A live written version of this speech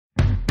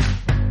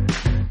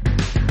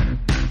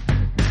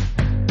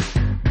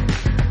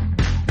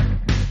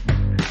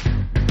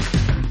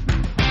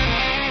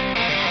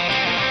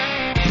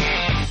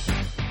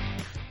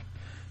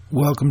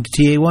Welcome to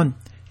TA1,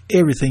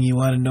 everything you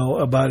want to know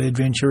about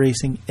adventure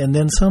racing and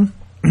then some.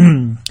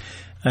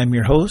 I'm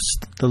your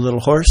host, the Little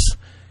Horse,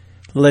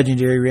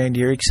 legendary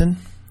Randy Erickson.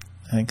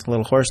 I think the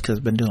Little Horse because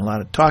I've been doing a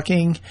lot of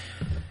talking.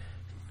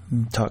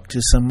 Talked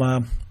to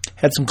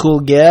had some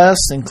cool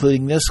guests,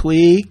 including this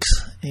week's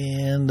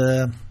and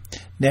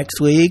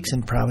next week's,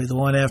 and probably the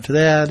one after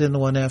that, and the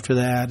one after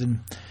that. And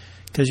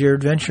because you're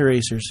adventure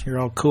racers, you're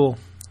all cool.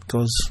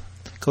 Goes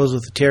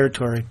with the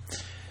territory.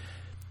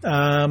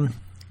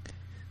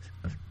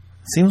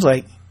 Seems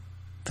like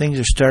things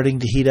are starting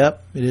to heat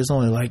up. It is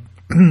only like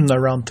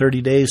around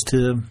 30 days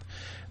to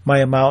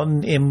Maya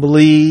Mountain in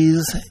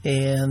Belize,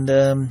 and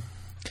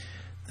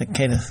that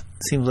kind of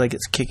seems like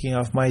it's kicking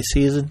off my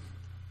season,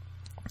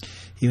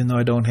 even though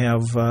I don't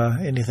have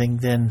anything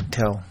then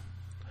till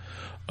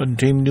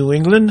Untamed New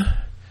England,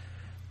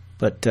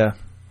 but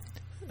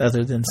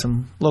other than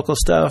some local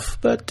stuff,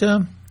 but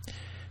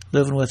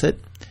living with it.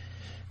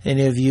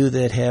 Any of you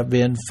that have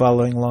been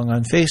following along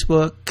on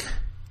Facebook,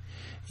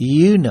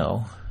 you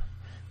know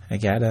I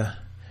got a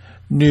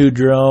new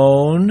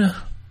drone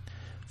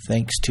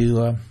thanks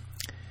to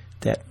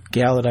that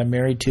gal that I'm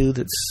married to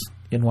that's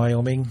in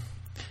Wyoming.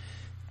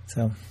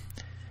 So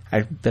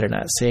I better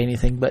not say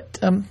anything, but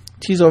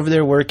she's over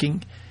there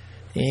working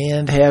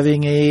and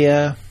having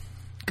a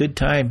good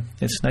time.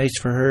 It's nice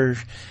for her.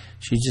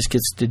 She just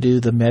gets to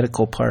do the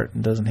medical part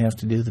and doesn't have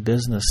to do the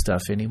business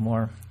stuff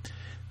anymore.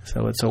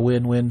 So it's a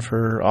win-win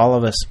for all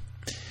of us.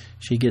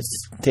 She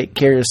gets to take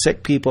care of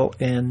sick people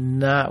and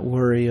not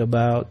worry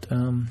about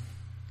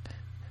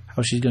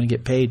how she's going to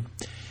get paid.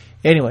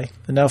 Anyway,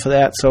 enough of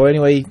that. So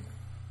anyway,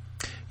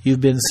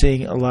 you've been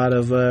seeing a lot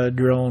of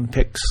drone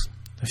pics,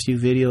 a few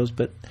videos,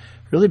 but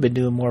really been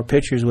doing more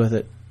pictures with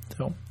it.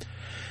 So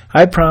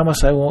I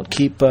promise I won't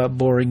keep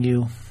boring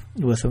you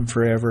with them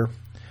forever,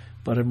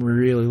 but I'm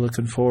really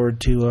looking forward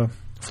to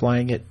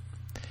flying it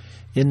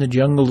in the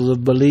jungles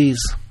of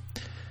Belize.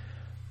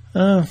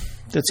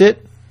 That's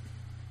it.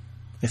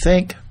 I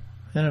think.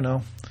 I don't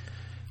know.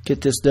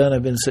 Get this done.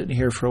 I've been sitting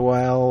here for a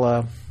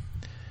while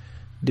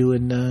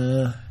doing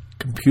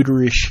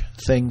computerish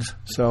things.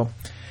 So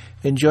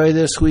enjoy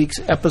this week's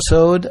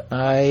episode.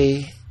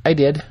 I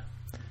did.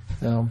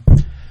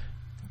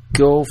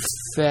 Go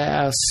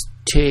fast,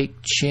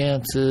 take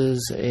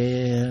chances,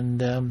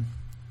 and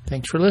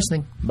thanks for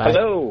listening. Bye.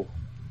 Hello.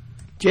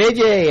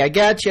 JJ, I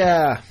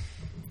gotcha.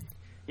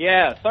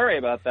 Yeah, sorry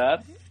about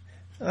that.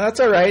 That's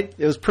all right.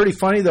 It was pretty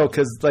funny, though,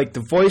 because like the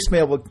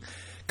voicemail would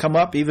come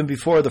up even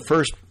before the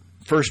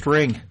first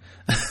ring.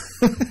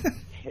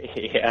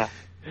 Yeah.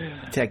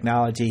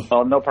 Technology.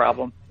 Oh, no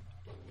problem.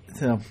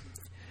 So,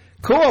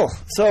 cool.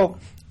 So,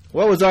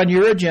 what was on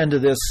your agenda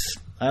this?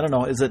 I don't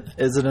know. Is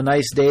it a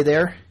nice day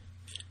there?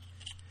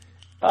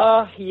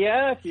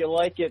 Yeah, if you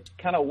like it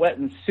kind of wet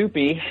and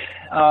soupy.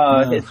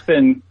 It's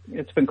been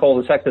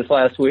cold as heck this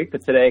last week,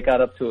 but today it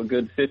got up to a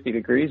good 50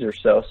 degrees or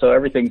so, so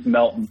everything's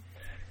melting.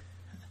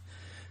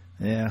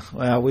 Yeah,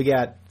 well, we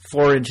got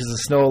 4 inches of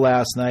snow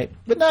last night,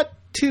 but not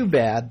too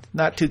bad,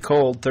 not too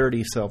cold,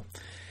 30, so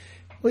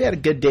we had a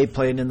good day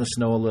playing in the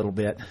snow a little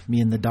bit, me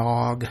and the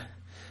dog.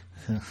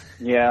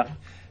 Yeah,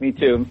 me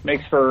too.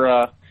 Makes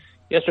for,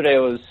 yesterday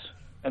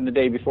and the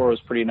day before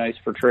was pretty nice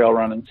for trail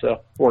running,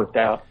 so worked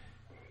out.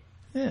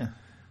 Yeah,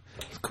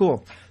 it's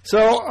cool.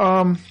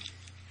 So,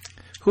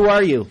 who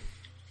are you?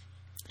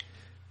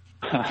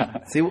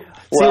 See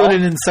what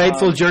an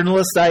insightful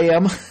journalist I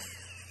am.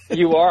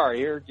 You are.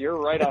 You're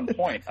right on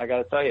point, I got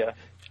to tell you.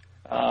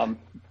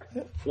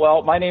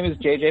 Well, my name is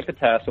JJ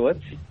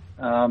Potasowicz.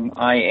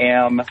 I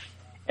am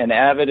an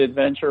avid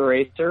adventure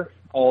racer,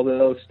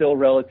 although still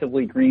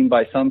relatively green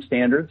by some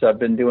standards. I've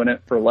been doing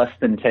it for less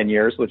than 10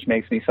 years, which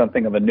makes me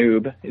something of a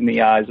noob in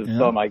the eyes of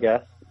some, I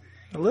guess.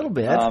 A little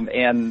bit.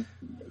 And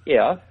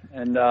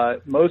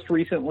most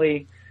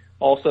recently,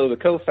 also the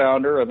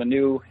co-founder of a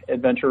new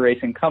adventure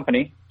racing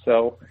company.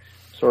 So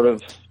sort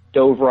of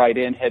dove right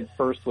in head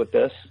first with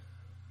this,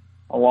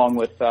 along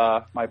with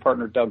my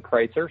partner, Doug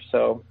Kreitzer.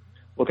 So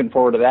looking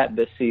forward to that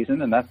this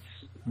season, and that's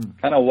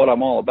kind of what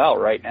I'm all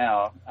about right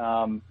now.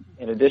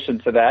 In addition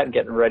to that,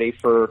 getting ready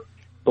for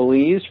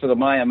Belize for the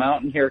Maya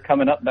Mountain here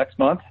coming up next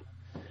month.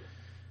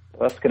 So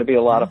that's going to be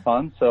a lot of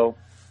fun. So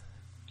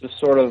just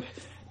sort of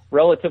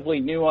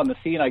relatively new on the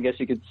scene, I guess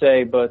you could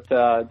say, but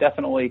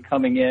definitely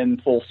coming in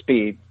full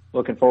speed.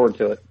 Looking forward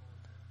to it.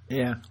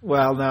 Yeah.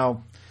 Well,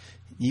 now,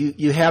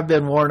 you have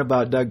been warned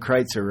about Doug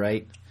Kreitzer,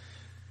 right?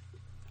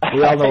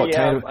 We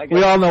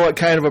all know what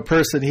kind of a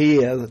person he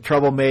is, a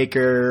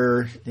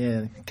troublemaker,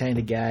 kind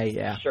of guy.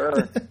 Yeah. Sure.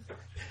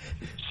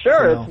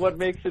 So, it's what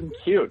makes him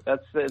cute.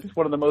 It's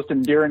one of the most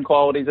endearing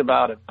qualities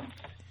about him.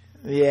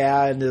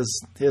 Yeah, and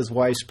his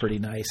wife's pretty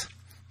nice.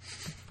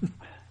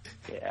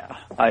 Yeah,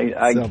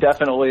 I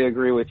definitely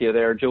agree with you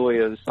there.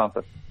 Julia is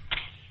something.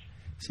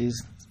 She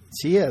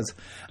is.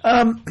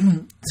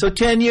 So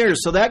 10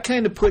 years. So that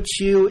kind of puts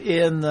you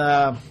in.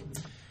 I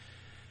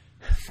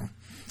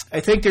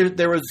think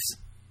there's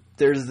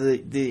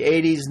the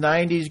 80s,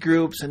 90s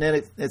groups, and then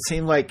it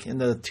seemed like in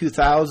the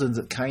 2000s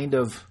it kind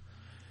of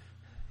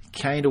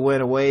kind of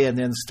went away and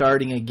then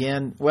starting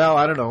again. Well,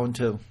 I don't know,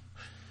 until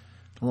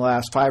the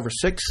last 5 or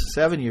 6,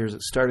 7 years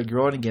it started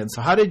growing again.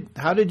 So how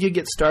did you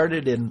get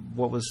started in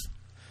what was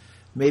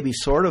maybe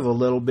sort of a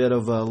little bit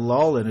of a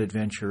lull in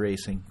adventure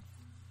racing?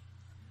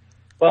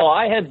 Well,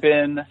 I had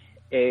been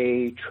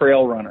a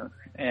trail runner,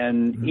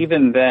 and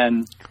even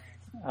then,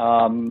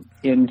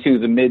 into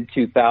the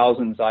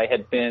mid-2000s, I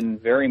had been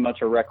very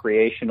much a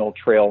recreational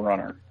trail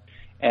runner.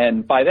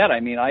 And by that, I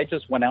mean, I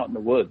just went out in the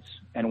woods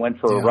and went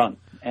for a run.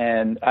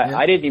 And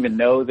I didn't even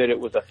know that it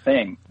was a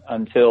thing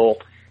until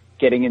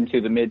getting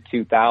into the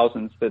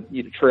mid-2000s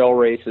that trail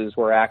races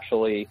were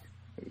actually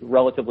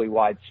relatively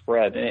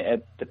widespread. And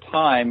at the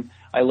time,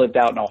 I lived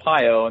out in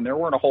Ohio, and there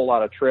weren't a whole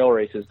lot of trail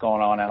races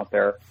going on out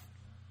there.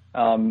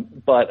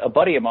 But a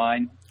buddy of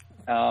mine,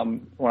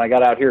 when I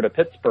got out here to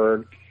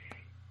Pittsburgh,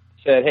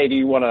 said, "Hey, do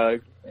you want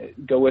to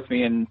go with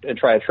me and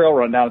try a trail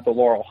run down at the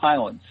Laurel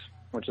Highlands?"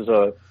 Which is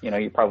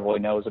you probably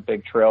know is a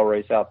big trail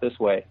race out this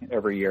way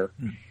every year.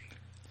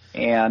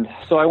 And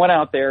so I went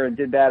out there and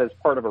did that as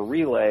part of a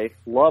relay,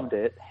 loved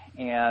it.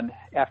 And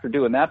after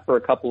doing that for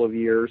a couple of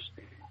years,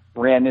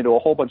 ran into a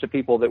whole bunch of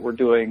people that were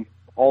doing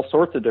all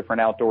sorts of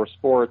different outdoor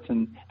sports.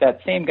 And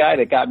that same guy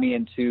that got me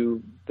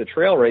into the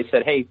trail race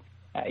said, "Hey,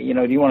 do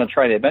you want to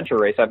try an adventure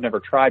race? I've never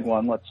tried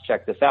one. Let's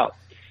check this out."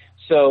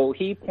 So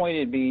he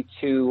pointed me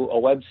to a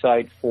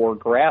website for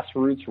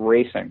grassroots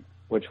racing,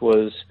 which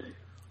was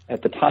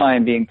at the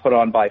time being put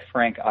on by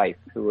Frank Eip,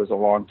 who was a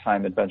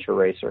longtime adventure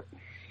racer.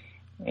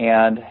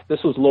 And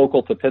this was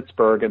local to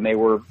Pittsburgh, and they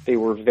were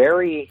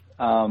very,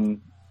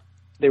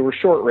 they were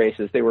short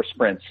races. They were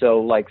sprints.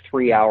 So like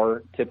 3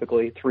 hour,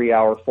 typically 3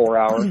 hour, 4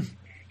 hour.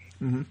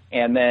 Mm-hmm.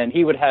 And then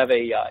he'd have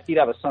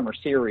a summer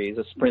series,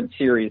 a sprint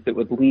series that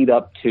would lead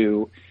up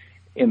to,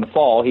 in the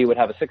fall, he would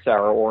have a 6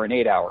 hour or an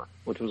 8 hour,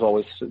 which was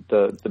always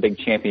the big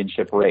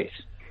championship race.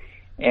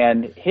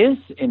 And his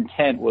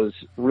intent was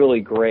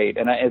really great,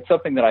 and it's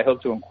something that I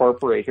hope to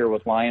incorporate here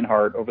with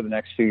Lionheart over the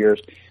next few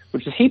years,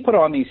 which is he put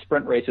on these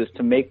sprint races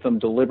to make them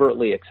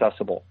deliberately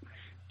accessible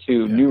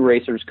to new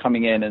racers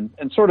coming in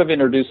and sort of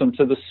introduce them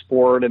to the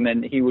sport, and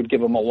then he would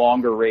give them a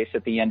longer race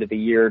at the end of the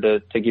year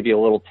to give you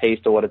a little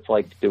taste of what it's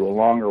like to do a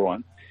longer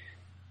one.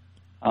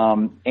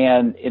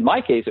 And in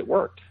my case, it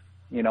worked.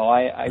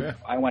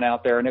 I went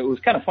out there, and it was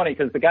kind of funny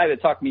because the guy that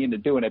talked me into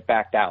doing it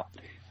backed out.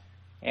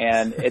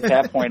 And at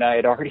that point, I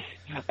had already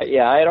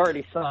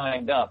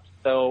signed up.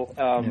 So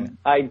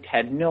I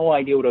had no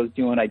idea what I was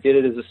doing. I did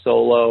it as a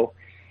solo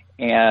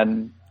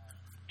and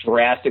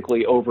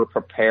drastically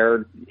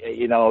over-prepared.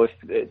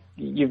 If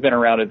you've been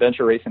around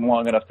adventure racing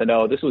long enough to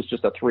know, this was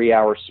just a 3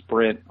 hour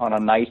sprint on a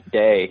nice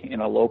day in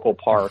a local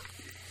park.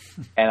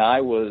 And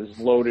I was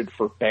loaded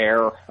for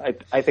bear.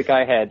 I think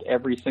I had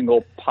every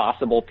single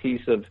possible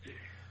piece of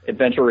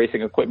adventure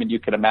racing equipment you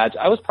could imagine.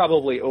 I was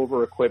probably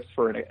over-equipped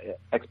for an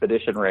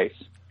expedition race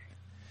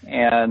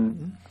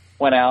and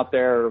went out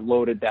there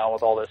loaded down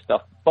with all this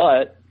stuff,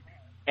 but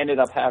ended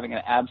up having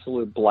an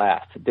absolute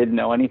blast. Didn't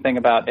know anything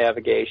about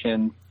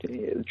navigation,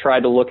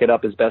 tried to look it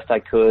up as best I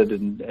could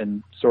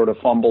and sort of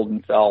fumbled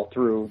and fell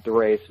through the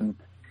race and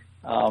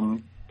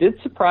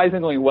did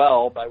surprisingly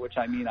well, by which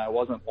I mean I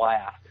wasn't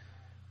last,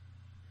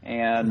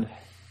 and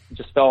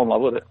just fell in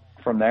love with it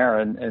from there.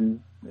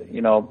 And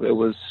it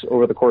was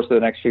over the course of the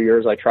next few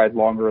years, I tried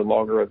longer and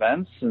longer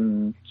events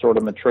and sort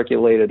of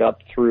matriculated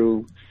up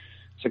through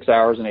 6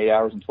 hours and 8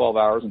 hours and 12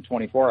 hours and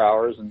 24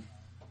 hours. And,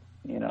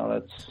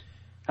 that's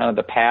kind of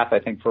the path, I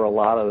think, for a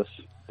lot of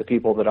the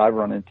people that I've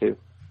run into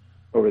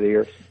over the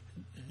years.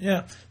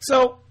 Yeah.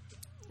 So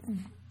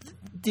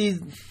do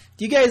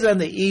you guys on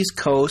the East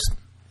Coast,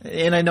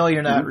 and I know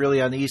you're not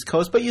really on the East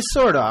Coast, but you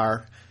sort of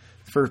are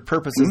for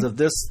purposes of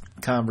this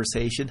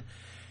conversation,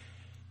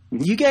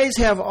 you guys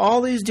have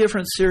all these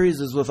different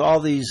series with all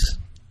these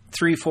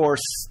 3, 4,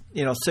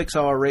 6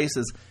 hour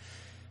races.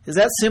 Is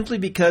that simply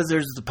because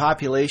there's the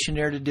population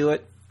there to do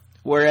it?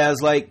 Whereas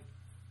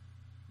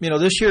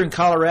this year in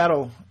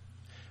Colorado,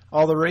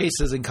 all the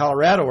races in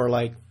Colorado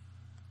are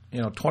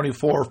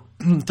 24,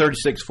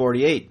 36,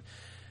 48.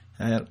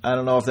 And I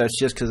don't know if that's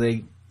just because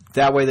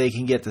that way they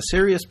can get the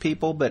serious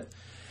people, but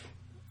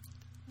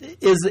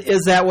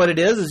Is that what it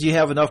is? Is you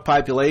have enough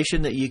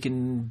population that you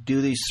can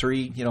do these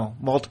three,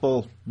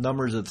 multiple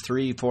numbers of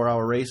 3, 4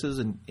 hour races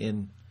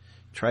and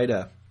try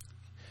to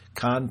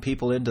con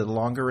people into the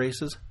longer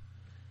races?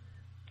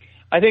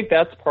 I think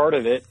that's part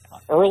of it.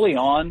 Early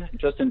on,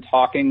 just in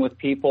talking with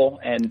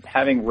people and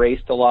having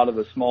raced a lot of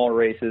the smaller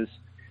races,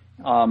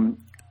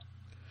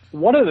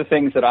 one of the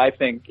things that I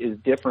think is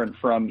different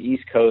from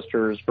East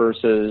Coasters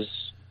versus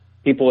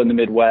people in the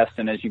Midwest,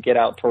 and as you get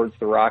out towards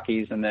the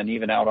Rockies and then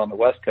even out on the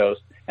West Coast,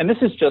 and this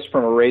is just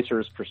from a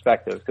racer's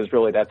perspective, because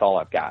really that's all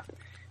I've got.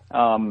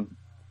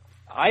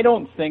 I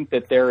don't think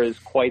that there is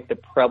quite the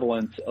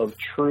prevalence of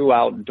true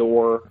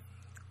outdoor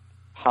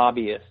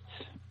hobbyists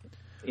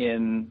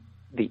in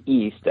the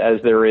East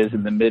as there is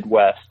in the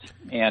Midwest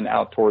and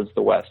out towards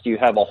the West. You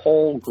have a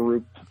whole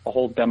group, a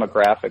whole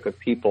demographic of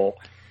people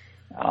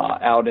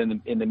out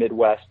in the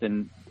Midwest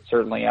and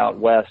certainly out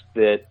West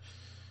that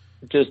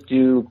just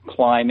do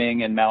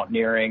climbing and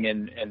mountaineering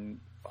and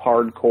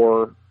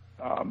hardcore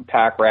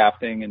pack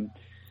rafting and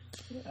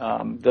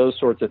those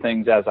sorts of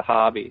things as a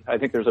hobby. I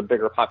think there's a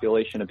bigger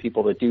population of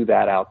people that do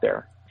that out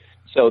there.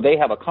 So they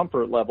have a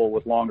comfort level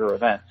with longer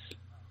events.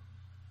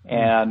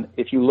 And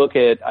if you look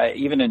at,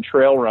 even in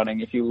trail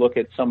running, if you look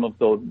at some of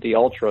the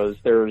ultras,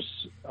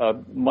 there's a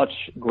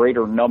much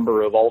greater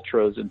number of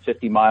ultras and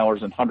 50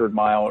 milers and 100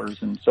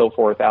 milers and so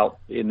forth out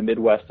in the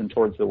Midwest and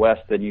towards the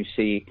West than you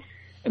see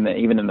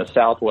even in the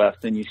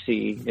Southwest than you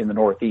see in the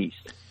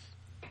Northeast.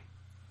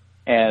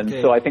 And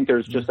so I think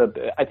there's just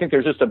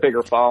a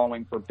bigger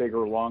following for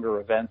bigger, longer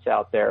events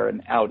out there.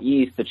 And out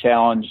East, the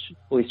challenge,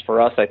 at least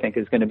for us, I think,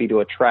 is going to be to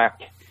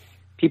attract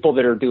people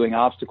that are doing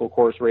obstacle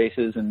course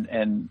races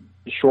and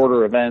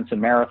shorter events and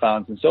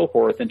marathons and so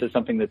forth into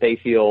something that they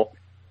feel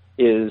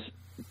is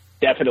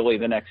definitely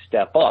the next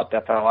step up.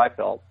 That's how I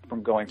felt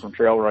from going from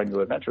trail running to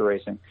adventure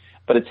racing.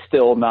 But it's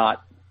still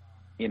not,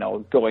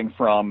 going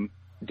from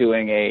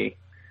doing a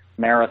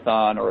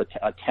marathon or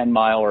a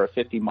 10-mile or a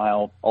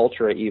 50-mile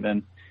ultra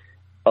even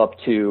up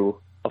to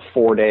a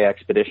 4-day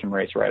expedition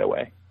race right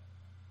away.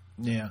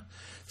 Yeah.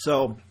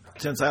 So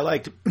since I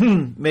like to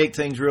make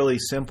things really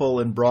simple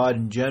and broad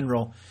in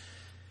general,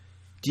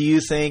 do you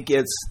think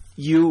the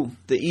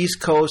East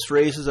Coast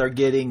races are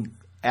getting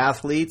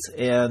athletes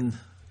and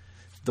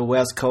the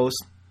West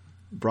Coast,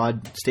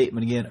 broad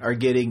statement again, are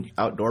getting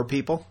outdoor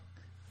people?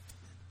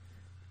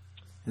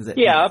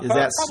 Probably.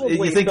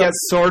 You think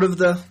that's sort of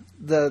the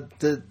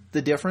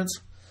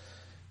difference?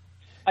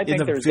 I think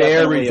in a there's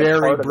very,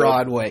 very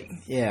broad way.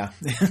 Yeah.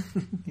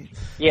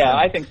 Yeah,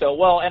 I think so.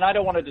 Well, and I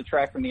don't want to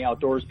detract from the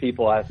outdoors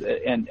people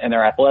and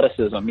their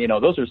athleticism.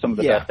 Those are some of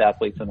the best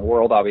athletes in the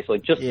world, obviously,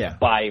 just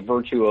by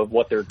virtue of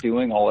what they're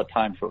doing all the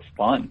time for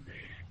fun.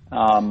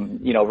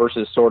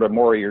 Versus sort of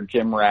more your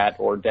gym rat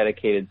or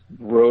dedicated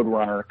road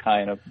runner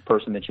kind of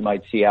person that you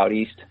might see out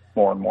East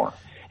more and more.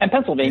 And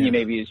Pennsylvania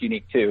maybe is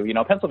unique too.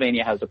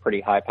 Pennsylvania has a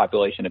pretty high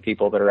population of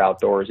people that are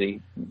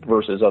outdoorsy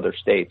versus other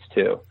states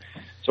too.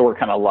 So we're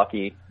kind of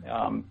lucky.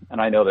 And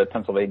I know that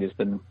Pennsylvania's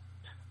been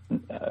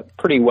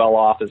pretty well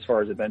off as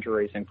far as adventure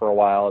racing for a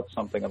while. It's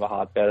something of a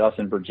hotbed. Us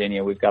in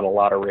Virginia, we've got a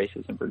lot of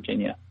races in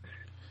Virginia.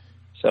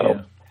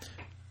 So,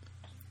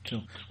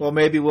 Cool. Well,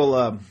 maybe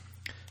we'll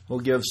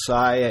give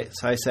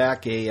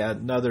SciSac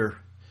another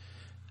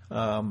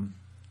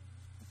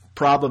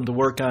problem to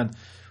work on.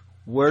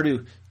 Where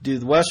do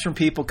the Western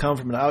people come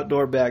from an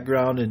outdoor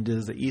background, and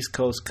does the East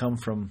Coast come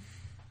from?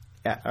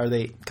 Are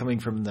they coming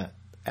from the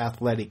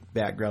athletic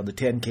background, the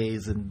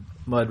 10Ks and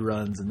mud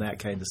runs and that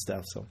kind of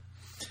stuff? So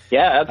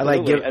yeah,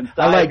 absolutely.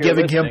 I like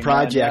giving him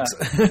projects.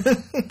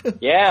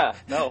 No,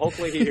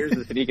 hopefully he hears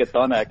this and he gets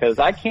on that, because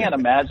I can't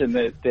imagine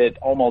that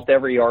almost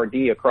every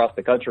RD across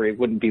the country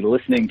wouldn't be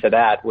listening to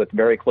that with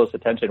very close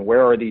attention.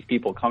 Where are these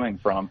people coming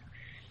from?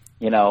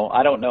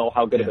 I don't know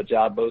how good of a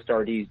job most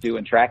RDs do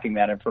in tracking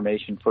that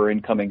information for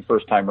incoming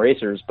first-time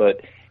racers,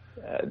 but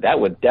that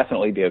would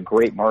definitely be a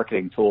great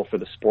marketing tool for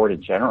the sport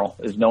in general,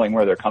 is knowing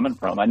where they're coming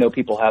from. I know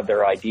people have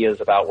their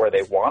ideas about where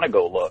they want to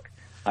go look.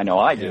 I know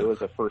I do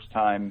as a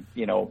first-time,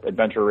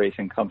 adventure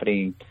racing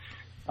company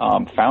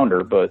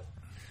founder, but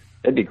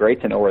it'd be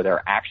great to know where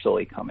they're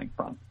actually coming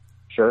from.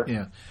 Sure.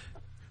 Yeah.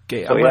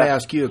 Okay, so, I'm going to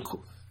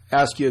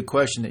ask you a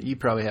question that you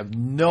probably have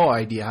no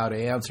idea how to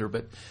answer,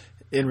 but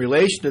in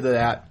relation to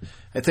that,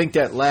 I think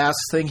that last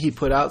thing he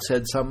put out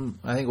said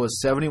I think it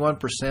was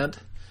 71%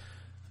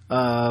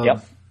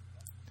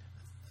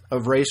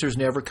 of racers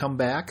never come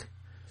back.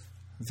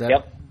 Is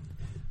that,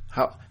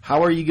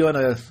 How are you going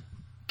to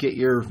get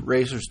your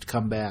racers to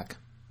come back?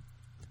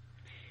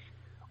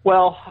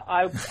 Well,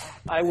 I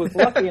was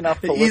lucky enough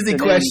to easy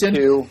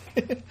question.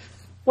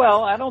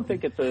 Well, I don't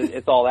think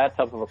it's all that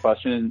tough of a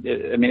question.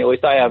 I mean, at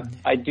least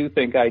I do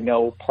think I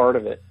know part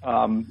of it.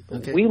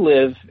 We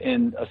live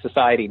in a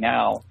society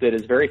now that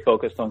is very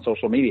focused on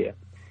social media.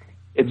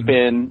 It's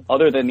been,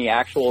 other than the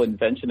actual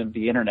invention of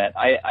the internet,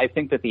 I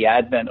think that the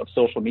advent of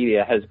social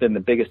media has been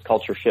the biggest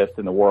culture shift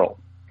in the world.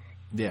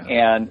 Yeah.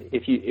 And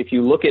if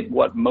you look at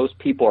what most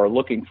people are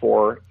looking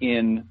for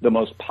in the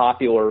most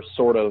popular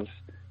sort of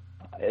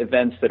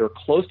events that are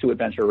close to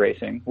adventure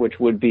racing, which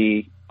would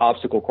be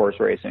obstacle course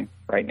racing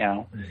right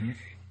now,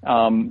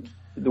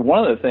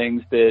 one of the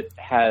things that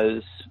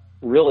has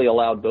really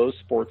allowed those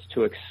sports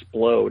to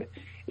explode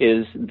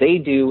is they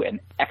do an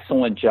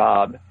excellent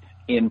job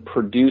in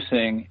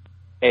producing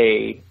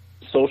a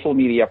social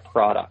media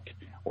product,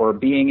 or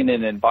being in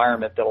an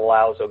environment that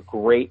allows a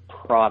great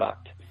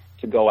product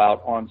to go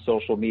out on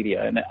social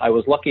media. And I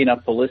was lucky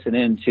enough to listen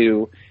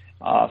into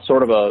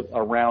sort of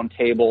a round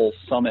table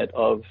summit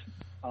of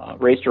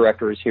race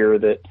directors here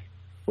that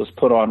was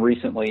put on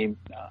recently,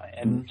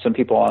 and some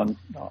people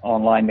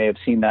online may have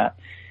seen that.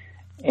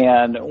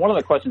 And one of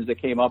the questions that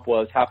came up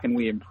was, how can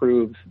we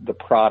improve the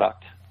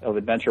product of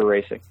adventure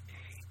racing?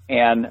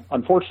 And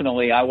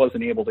unfortunately, I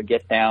wasn't able to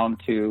get down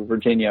to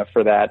Virginia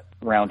for that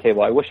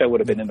roundtable. I wish I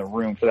would have been in the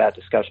room for that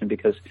discussion,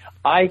 because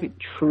I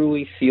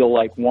truly feel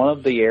like one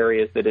of the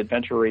areas that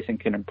adventure racing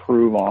can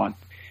improve on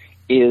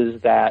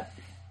is that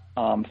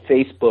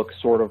Facebook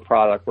sort of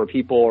product where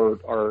people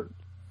are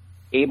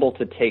able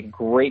to take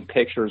great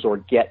pictures or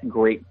get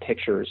great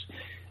pictures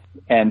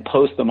and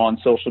post them on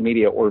social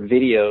media or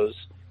videos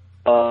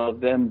of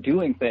them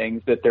doing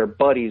things that their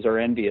buddies are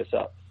envious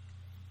of.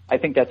 I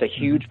think that's a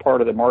huge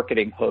part of the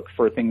marketing hook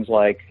for things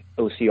like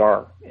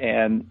OCR.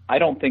 And I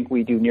don't think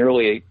we do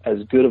nearly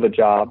as good of a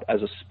job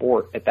as a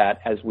sport at that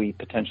as we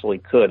potentially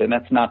could. And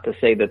that's not to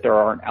say that there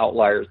aren't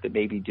outliers that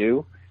maybe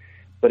do.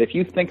 But if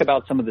you think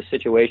about some of the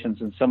situations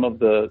and some of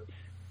the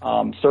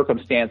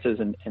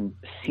circumstances and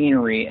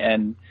scenery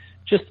and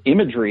just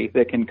imagery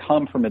that can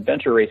come from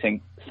adventure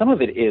racing, some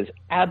of it is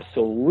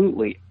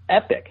absolutely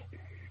epic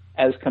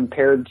as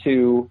compared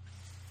to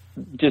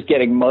just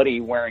getting muddy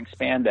wearing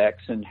spandex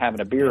and having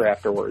a beer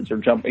afterwards, or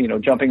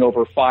jumping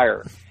over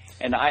fire.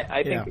 And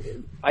I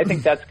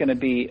think that's going to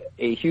be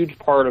a huge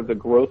part of the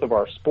growth of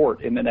our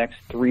sport in the next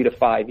 3 to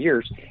 5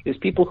 years, is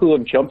people who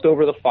have jumped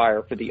over the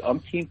fire for the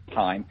umpteenth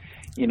time.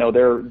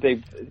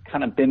 They've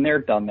kind of been there,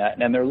 done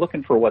that, and they're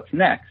looking for what's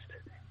next.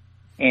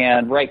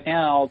 And right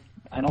now,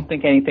 I don't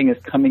think anything is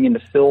coming in to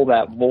fill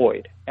that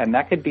void. And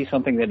that could be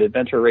something that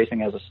adventure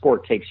racing as a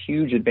sport takes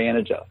huge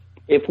advantage of,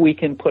 if we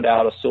can put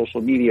out a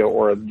social media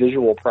or a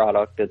visual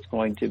product that's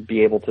going to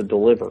be able to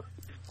deliver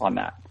on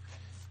that.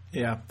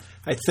 Yeah,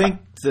 I think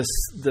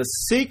the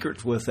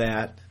secret with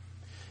that,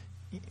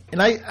 and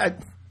I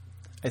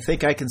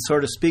think I can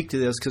sort of speak to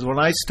this, because when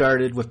I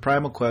started with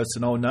Primal Quest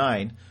in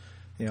 2009,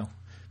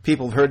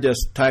 people have heard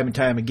this time and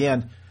time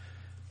again.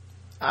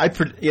 I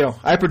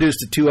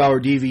produced a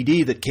 2-hour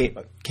DVD that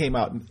came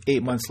out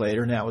 8 months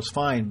later, and that was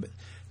fine. But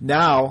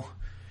now,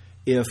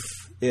 if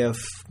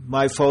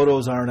my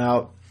photos aren't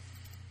out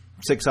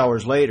 6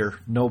 hours later,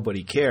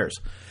 nobody cares.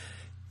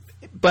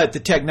 But the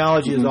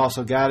technology has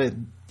also got it,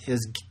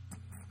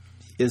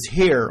 is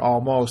here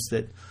almost,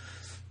 that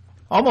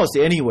almost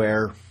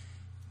anywhere,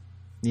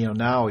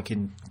 now it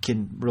can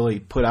really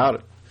put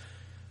out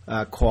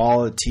a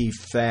quality,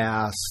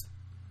 fast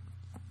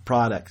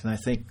product. And I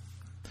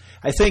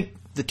think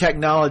the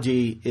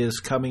technology is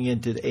coming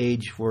into the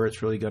age where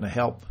it's really going to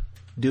help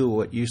do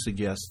what you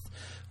suggest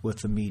with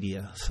the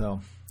media. So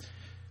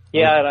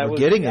yeah, and I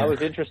was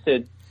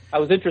interested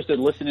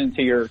listening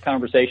to your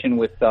conversation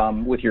with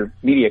your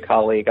media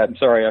colleague. I'm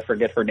sorry, I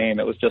forget her name.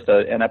 It was just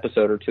an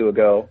episode or two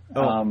ago.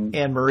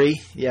 Anne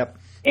Marie. Yep.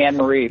 Anne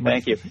Marie,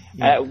 thank you.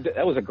 Yeah.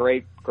 That was a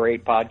great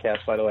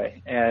podcast, by the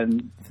way.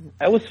 And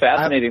that was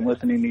fascinating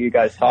listening to you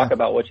guys talk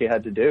about what you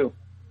had to do.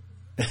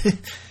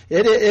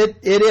 It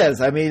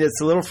is. I mean,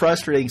 it's a little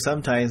frustrating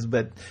sometimes,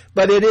 but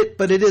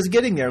it is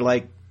getting there.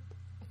 Like,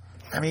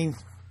 I mean,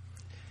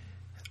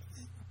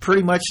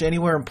 pretty much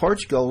anywhere in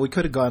Portugal, we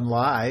could have gone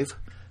live.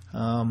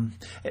 I'm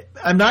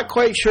not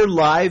quite sure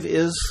live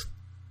is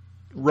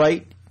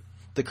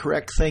the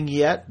correct thing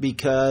yet,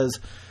 because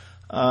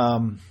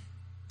to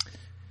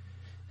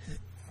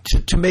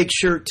make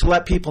sure to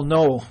let people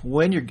know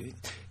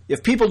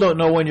if people don't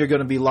know when you're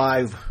going to be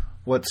live,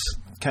 what's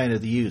kind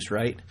of the use,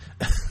 right?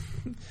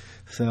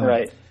 So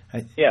right.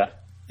 Yeah.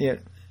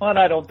 Well, and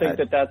I don't think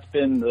that's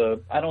been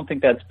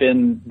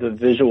the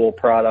visual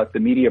product, the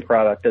media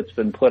product that's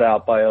been put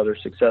out by other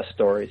success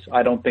stories.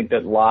 I don't think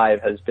that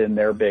live has been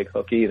their big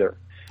hook either.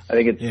 I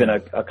think it's been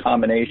a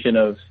combination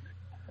of,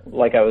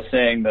 like I was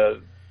saying,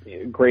 the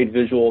great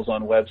visuals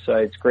on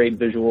websites, great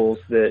visuals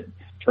that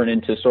turn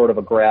into sort of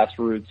a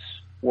grassroots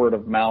word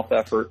of mouth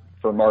effort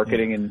for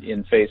marketing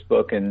in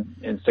Facebook and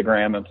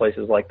Instagram and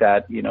places like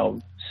that.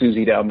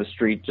 Susie down the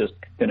street just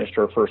finished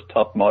her first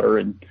Tough Mudder,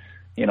 and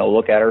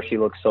look at her, she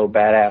looks so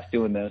badass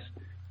doing this.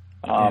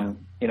 And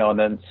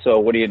then so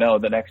what do you know?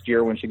 The next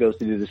year when she goes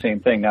to do the same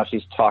thing, now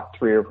she's talked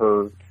 3 of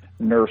her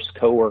nurse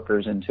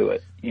coworkers into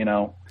it.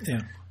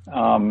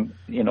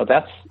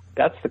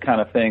 That's the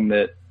kind of thing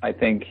that I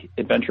think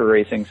adventure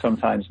racing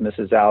sometimes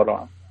misses out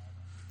on,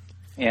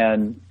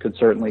 and could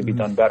certainly be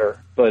done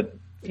better. But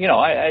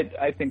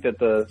I think that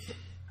the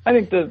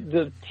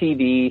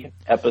TV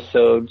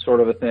episode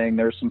sort of a thing,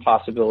 there's some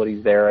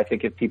possibilities there. I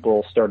think if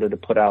people started to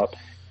put out,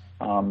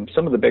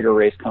 some of the bigger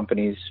race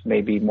companies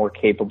may be more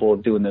capable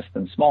of doing this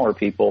than smaller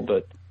people,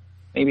 but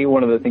maybe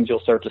one of the things you'll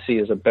start to see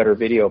is a better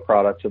video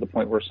product, to the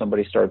point where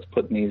somebody starts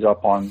putting these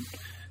up on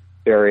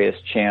various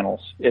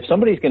channels. If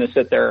somebody's going to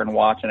sit there and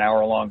watch an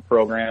hour-long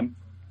program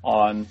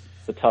on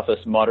the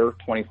toughest Mudder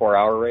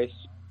 24-hour race,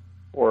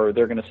 or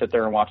they're going to sit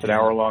there and watch an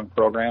hour-long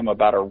program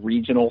about a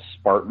regional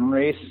Spartan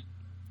race,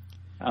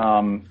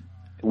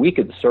 we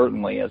could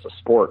certainly, as a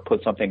sport,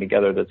 put something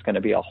together that's going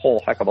to be a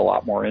whole heck of a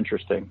lot more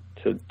interesting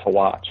to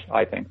watch,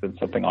 I think, than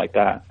something like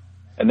that.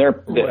 And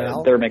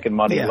they're making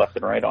money left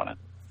and right on it.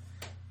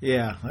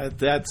 Yeah,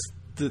 that's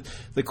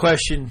the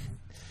question,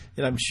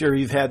 and I'm sure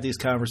you've had these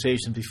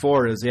conversations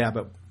before. Is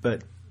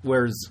but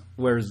where's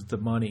the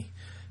money?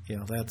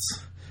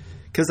 That's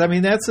because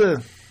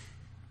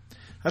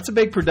that's a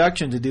big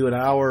production to do an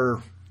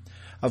hour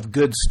of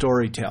good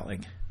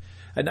storytelling.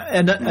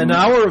 An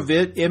hour of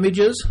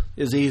images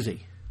is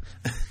easy.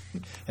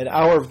 An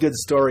hour of good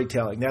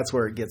storytelling, that's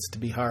where it gets to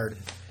be hard.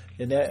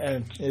 And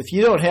if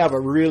you don't have a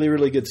really,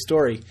 really good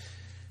story,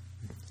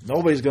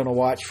 nobody's going to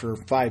watch for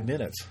 5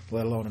 minutes,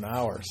 let alone an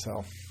hour.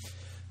 So,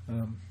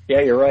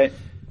 yeah, you're right.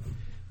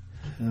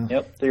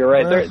 Yep, so you're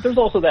right. Well, There's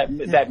also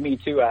that Me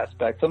Too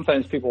aspect.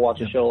 Sometimes people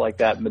watch a show like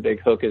that, and the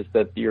big hook is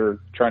that you're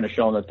trying to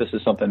show them that this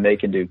is something they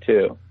can do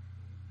too.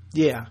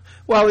 Yeah,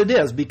 well, it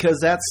is, because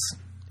that's,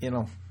 I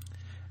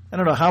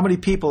don't know how many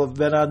people have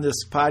been on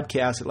this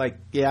podcast. Like,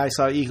 I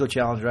saw Eco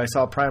Challenger, I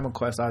saw Primal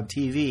Quest on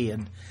TV,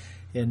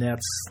 and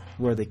that's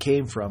where they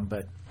came from.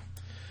 But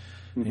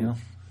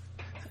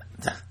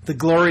the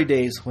glory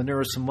days when there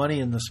was some money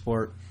in the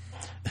sport.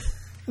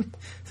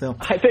 So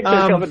I think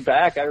they're coming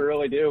back. I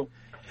really do.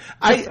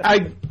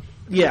 I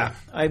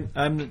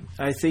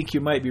think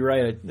you might be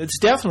right. It's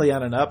definitely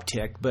on an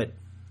uptick, but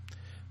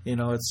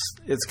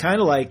it's kind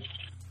of like,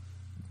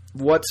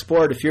 what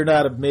sport, if you're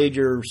not a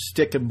major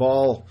stick and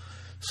ball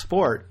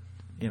sport,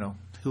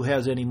 who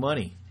has any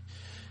money?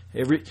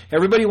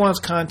 Everybody wants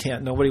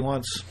content. Nobody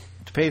wants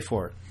to pay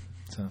for it.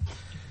 So,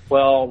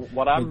 well,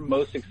 what I'm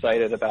most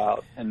excited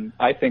about, and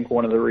I think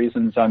one of the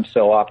reasons I'm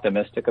so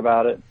optimistic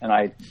about it, and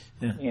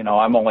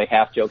I'm only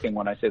half joking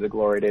when I say the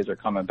glory days are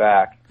coming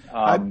back.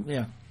 I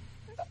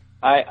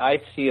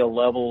see a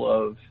level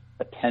of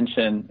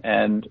attention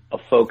and a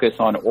focus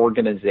on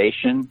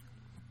organization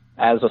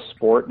as a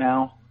sport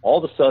now.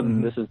 All of a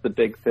sudden, this is the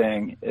big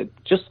thing.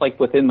 Just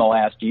like within the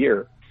last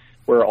year,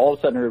 where all of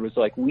a sudden it was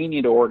like, we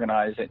need to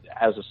organize it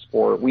as a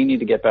sport. We need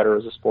to get better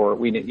as a sport.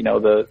 We need,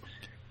 the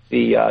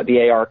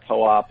AR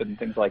co-op and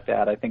things like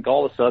that. I think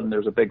all of a sudden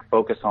there's a big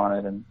focus on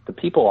it, and the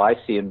people I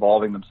see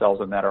involving themselves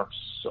in that are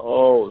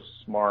so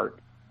smart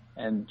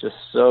and just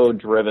so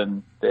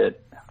driven that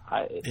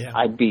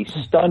I'd be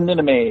stunned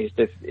and amazed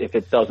if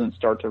it doesn't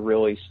start to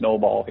really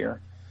snowball here.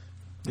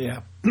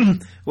 Yeah.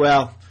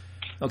 Well,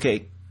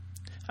 okay.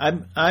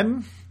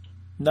 I'm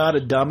not a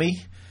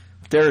dummy.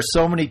 There are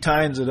so many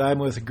times that I'm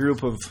with a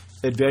group of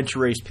adventure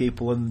race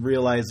people and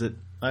realize that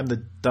I'm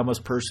the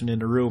dumbest person in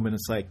the room, and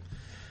it's like,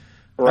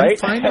 right?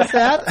 I'm fine with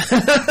that.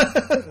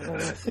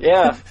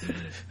 Yeah.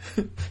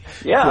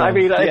 Yeah,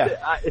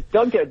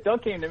 So,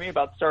 Doug came to me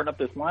about starting up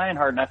this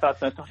Lionheart, and I thought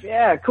to myself,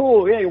 yeah,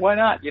 cool, yeah, why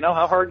not?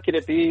 How hard could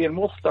it be? And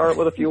we'll start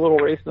with a few little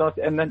races.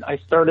 And then I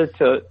started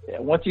to,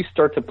 once you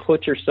start to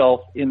put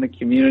yourself in the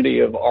community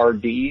of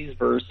RDs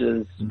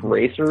versus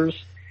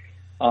racers,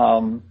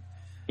 I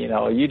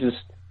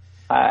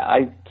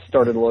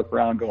started to look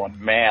around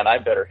going, man, I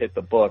better hit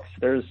the books.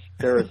 There is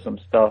some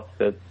stuff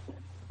that's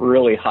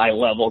really high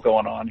level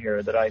going on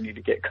here that I need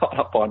to get caught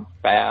up on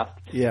fast.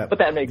 Yeah. But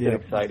that makes it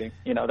exciting.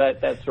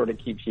 That sort of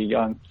keeps you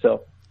young.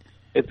 So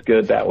it's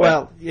good that way.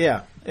 Well,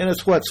 yeah. And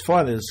it's what's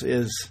fun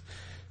is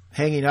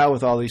hanging out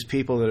with all these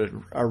people that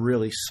are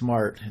really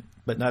smart,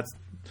 but not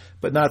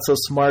so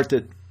smart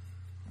that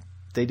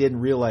they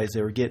didn't realize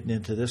they were getting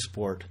into this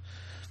sport.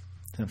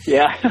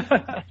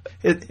 Yeah.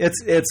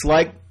 It's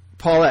like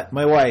Paulette,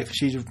 my wife.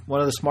 She's one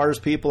of the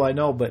smartest people I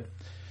know, but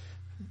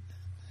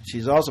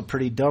she's also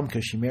pretty dumb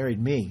because she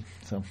married me.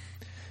 So,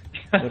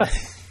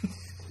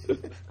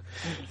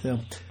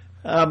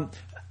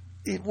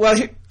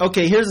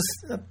 here's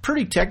a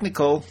pretty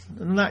technical,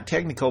 not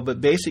technical,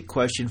 but basic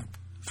question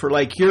for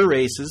like your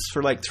races,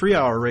 for like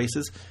 3-hour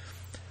races.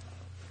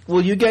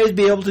 Will you guys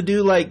be able to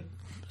do like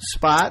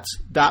spots,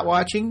 dot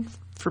watching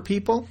for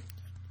people?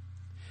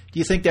 Do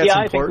you think that's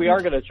important? I think we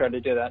are going to try to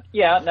do that.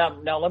 Yeah.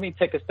 Now let me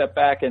take a step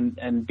back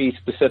and be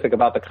specific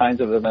about the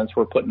kinds of events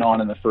we're putting on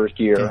in the first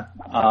year.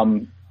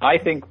 Okay. I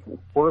think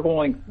we're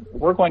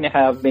going to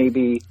have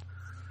maybe,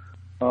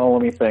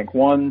 let me think,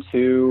 1,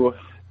 2,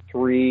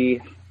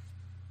 3.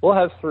 We'll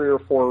have 3 or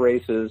 4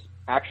 races,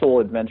 actual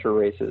adventure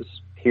races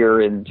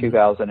here in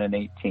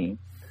 2018.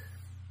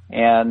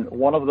 And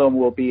one of them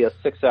will be a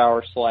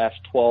 6-hour /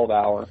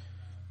 12-hour.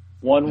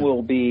 One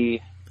will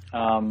be,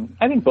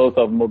 I think both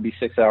of them will be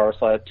 6 hours.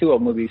 2 of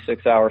them will be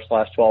 6 hours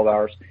 / 12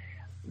 hours.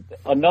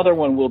 Another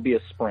one will be a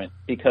sprint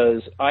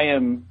because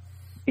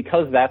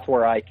that's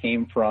where I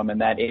came from, and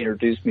that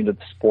introduced me to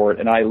the sport.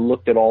 And I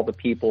looked at all the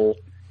people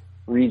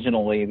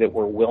regionally that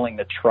were willing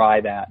to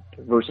try that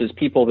versus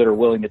people that are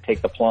willing to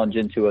take the plunge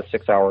into a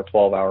 6-hour,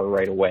 12-hour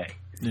right away.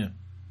 Yeah.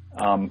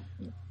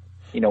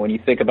 When you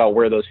think about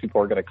where those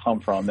people are going to come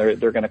from, they're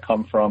going to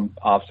come from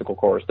obstacle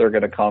course. They're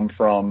going to come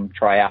from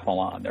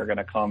triathlon. They're going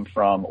to come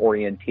from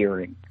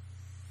orienteering.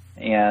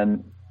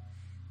 And,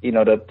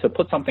 to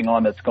put something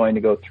on that's going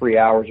to go 3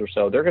 hours or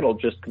so, they're going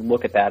to just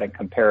look at that and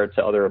compare it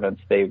to other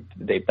events they've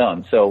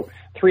done. So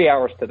 3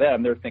 hours to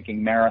them, they're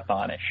thinking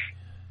marathonish.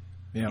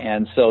 Yeah.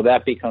 And so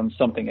that becomes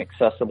something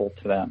accessible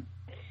to them.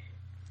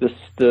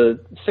 The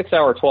 6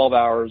 hour, 12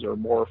 hours or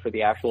more for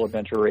the actual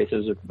adventure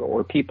races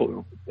or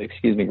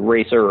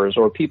racers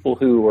or people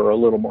who are a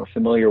little more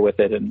familiar with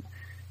it. And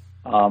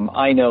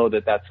I know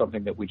that that's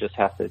something that we just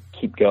have to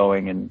keep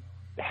going and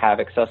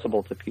have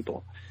accessible to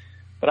people.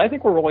 But I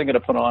think we're only going to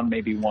put on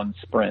maybe one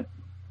sprint.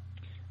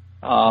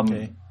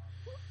 Okay.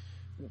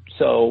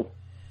 So,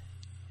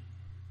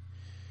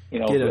 are you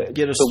going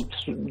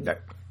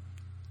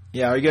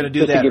to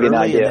do that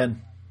early? And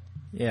then,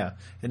 Yeah,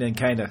 and then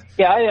kind of.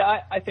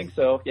 Yeah, I think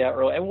so. Yeah,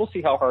 early, and we'll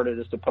see how hard it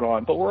is to put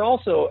on. But we're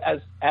also,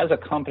 as a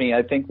company,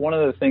 I think one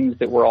of the things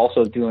that we're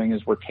also doing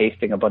is we're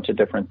tasting a bunch of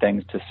different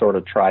things to sort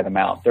of try them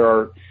out.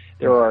 There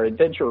are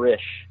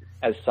adventure-ish,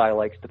 as Cy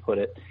likes to put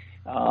it.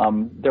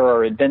 There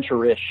are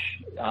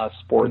adventure-ish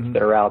sports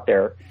that are out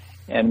there,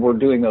 and we're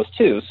doing those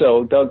too.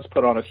 So Doug's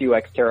put on a few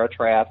Xterra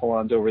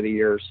triathlons over the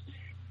years,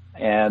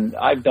 and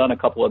I've done a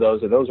couple of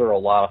those, and those are a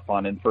lot of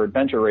fun. And for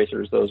adventure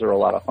racers, those are a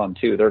lot of fun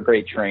too. They're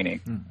great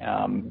training,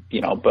 and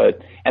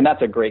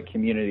that's a great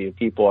community of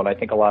people. And I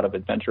think a lot of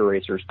adventure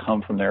racers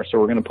come from there. So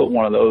we're going to put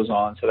one of those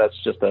on. So that's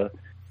just an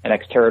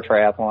Xterra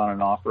triathlon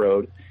and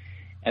off-road.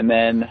 And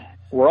then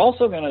we're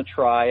also going to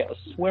try a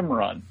swim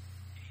run.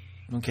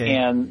 Okay.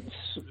 And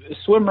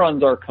swim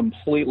runs are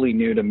completely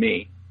new to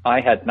me.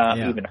 I had not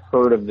even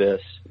heard of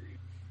this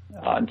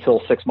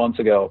until 6 months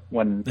ago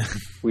when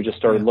we just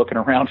started looking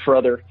around for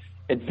other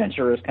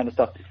adventurous kind of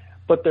stuff.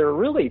 But they're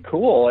really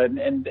cool,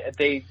 and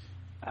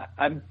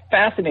I'm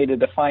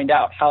fascinated to find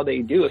out how they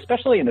do,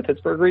 especially in the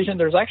Pittsburgh region.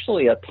 There's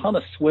actually a ton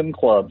of swim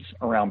clubs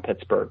around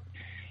Pittsburgh.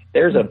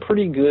 There's a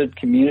pretty good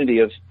community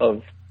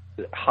of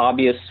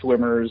hobbyist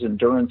swimmers,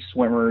 endurance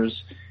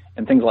swimmers,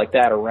 and things like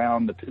that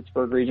around the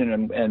Pittsburgh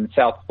region and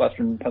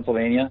southwestern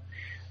Pennsylvania.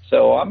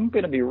 So I'm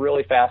going to be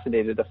really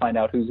fascinated to find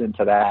out who's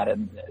into that.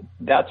 And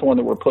that's one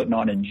that we're putting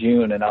on in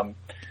June. And I'm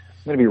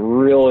going to be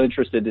real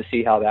interested to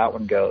see how that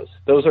one goes.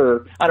 Those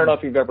are, I don't know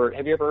if have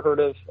you ever heard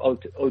of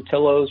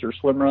Otillos or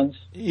swim runs?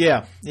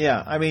 Yeah.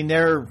 I mean,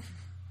 they're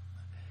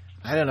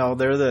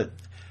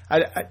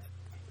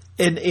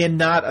in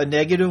not a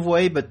negative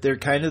way, but they're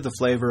kind of the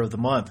flavor of the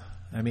month.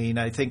 I mean,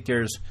 I think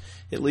there's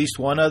at least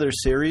one other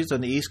series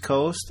on the East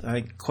Coast. I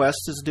think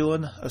Quest is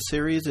doing a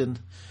series in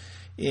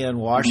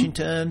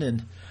Washington,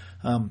 and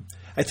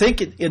I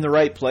think in the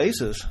right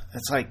places.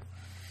 It's like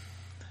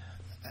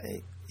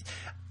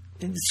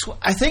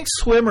I think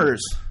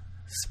swimmers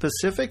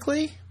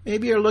specifically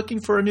maybe are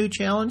looking for a new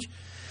challenge.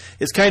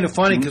 It's kind of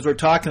funny because we're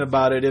talking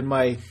about it in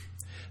my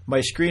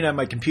screen on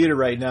my computer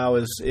right now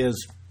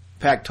is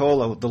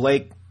Pactola, the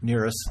lake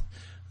near us.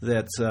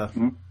 That's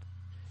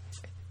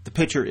the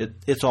picture.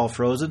 It's all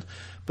frozen,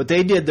 but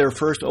they did their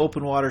first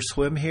open water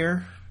swim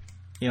here.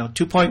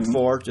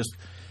 2.4. Just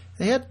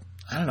they had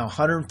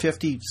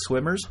 150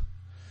 swimmers.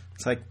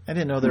 It's like I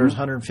didn't know there was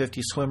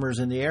 150 swimmers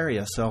in the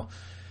area. So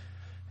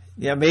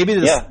maybe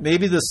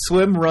the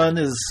swim run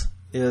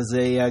is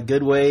a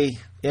good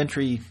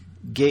entry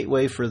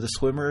gateway for the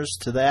swimmers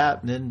to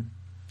that, and then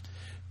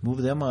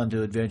move them on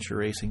to adventure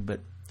racing. But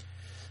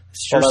it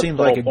sure seems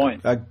like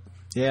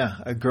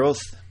a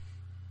growth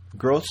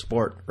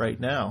sport right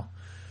now.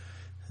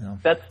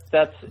 That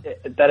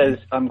is.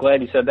 I'm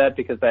glad you said that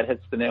because that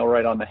hits the nail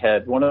right on the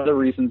head. One of the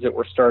reasons that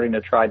we're starting to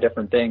try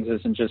different things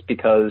isn't just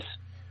because,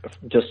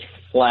 just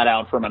flat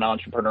out from an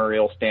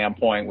entrepreneurial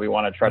standpoint, we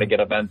want to try to get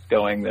events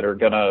going that are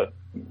going to,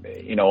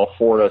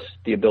 afford us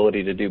the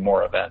ability to do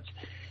more events.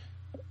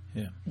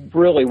 Yeah.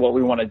 Really, what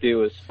we want to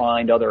do is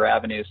find other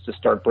avenues to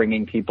start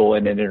bringing people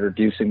in and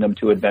introducing them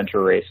to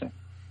adventure racing,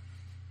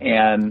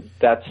 and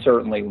that's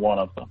certainly one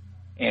of them.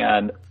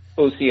 And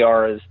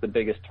OCR is the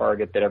biggest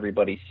target that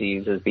everybody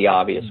sees as the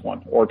obvious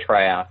one, or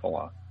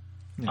triathlon,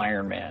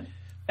 Ironman,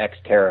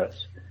 Xterras.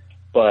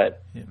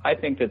 But I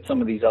think that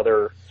some of these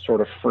other sort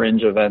of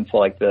fringe events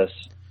like this,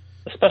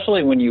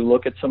 especially when you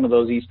look at some of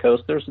those East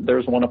Coast,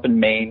 there's one up in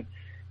Maine,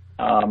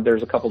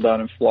 there's a couple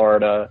down in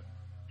Florida,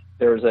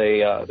 there's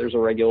a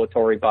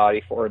regulatory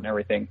body for it and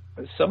everything.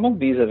 Some of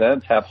these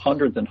events have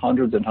hundreds and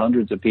hundreds and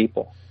hundreds of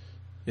people.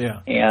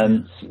 Yeah.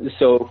 And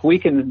so if we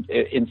can,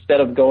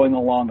 instead of going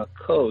along a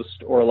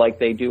coast or like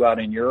they do out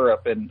in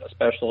Europe and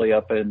especially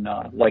up in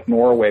like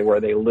Norway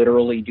where they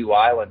literally do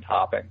island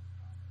hopping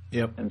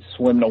and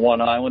swim to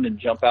one island and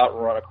jump out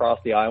and run across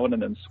the island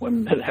and then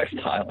swim to the next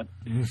island.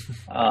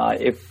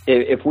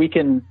 If we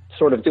can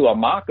sort of do a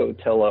mock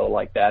Otillo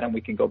like that and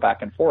we can go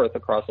back and forth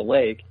across a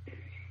lake,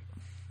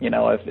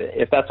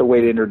 if that's a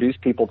way to introduce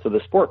people to the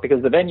sport,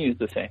 because the venue's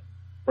the same.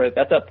 Right,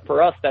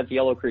 for us. That's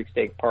Yellow Creek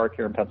State Park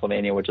here in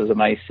Pennsylvania, which is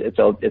it's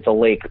a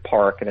lake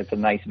park and it's a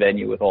nice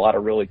venue with a lot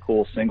of really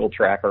cool single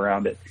track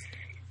around it,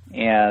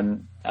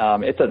 and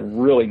it's a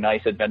really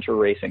nice adventure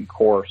racing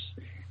course.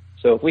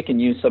 So if we can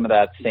use some of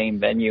that same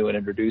venue and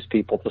introduce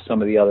people to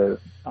some of the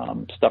other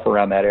stuff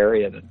around that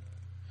area, then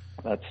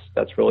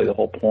that's really the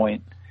whole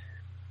point.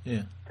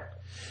 Yeah.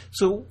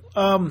 So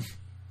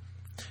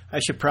I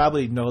should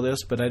probably know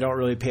this, but I don't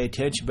really pay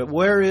attention. But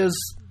where is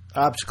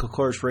obstacle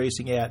course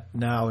racing at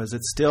now? Is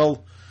it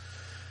still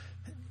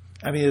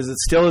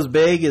as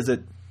big? Is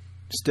it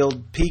still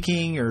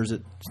peaking, or is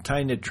it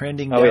kind of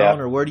trending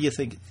down, or where do you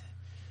think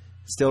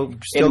still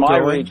in my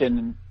growing?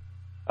 region?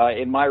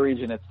 In my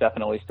region, it's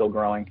definitely still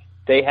growing.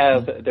 They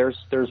have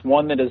there's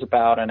one that is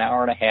about an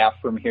hour and a half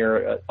from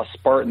here, a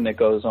Spartan that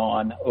goes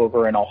on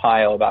over in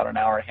Ohio about an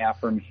hour and a half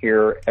from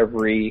here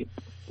every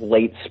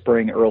late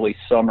spring, early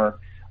summer.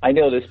 I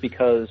know this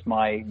because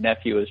my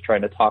nephew is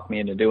trying to talk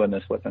me into doing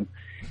this with him.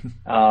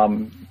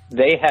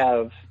 They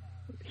have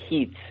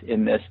heats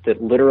in this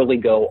that literally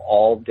go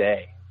all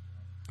day.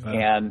 Wow.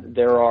 And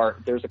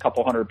there's a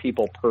couple hundred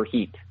people per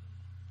heat,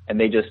 and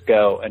they just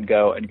go and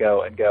go and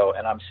go and go.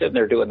 And I'm sitting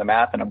there doing the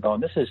math, and I'm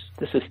going, this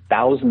is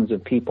thousands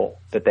of people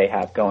that they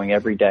have going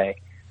every day.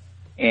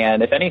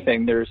 And if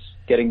anything, there's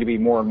getting to be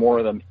more and more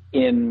of them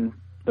in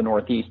the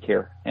Northeast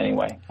here.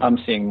 Anyway, I'm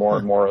seeing more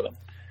and more of them.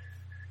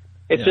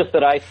 It's just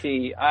that I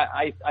see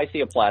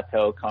a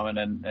plateau coming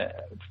in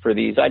for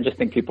these. I just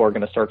think people are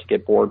going to start to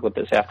get bored with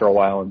this after a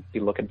while and be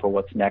looking for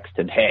what's next.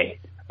 And hey,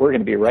 we're going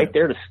to be right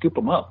there to scoop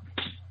them up.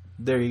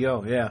 There you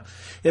go. Yeah.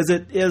 Is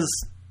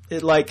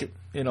it like,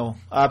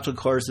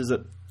 obstacle course? Is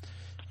it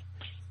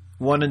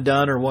one and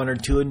done or one or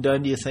two and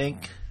done? Do you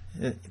think,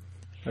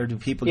 or do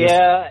people?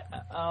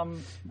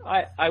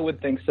 I would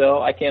think so.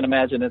 I can't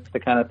imagine it's the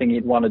kind of thing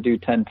you'd want to do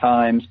 10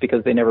 times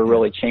because they never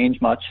really change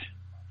much.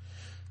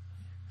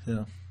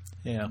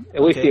 Yeah.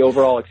 At least the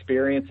overall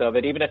experience of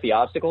it, even if the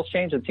obstacles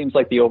change, it seems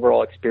like the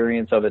overall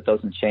experience of it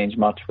doesn't change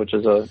much, which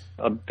is a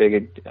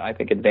big, I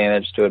think,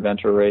 advantage to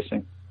adventure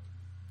racing.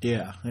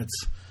 Yeah,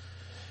 it's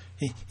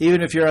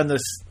even if you're on the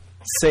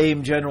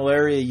same general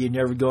area, you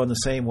never go in the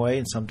same way,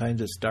 and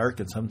sometimes it's dark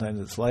and sometimes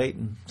it's light,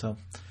 and so.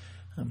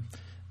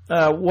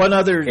 One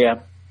other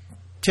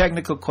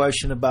technical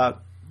question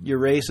about your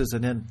races,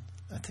 and then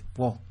I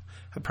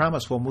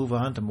promise we'll move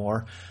on to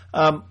more.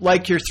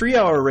 Like your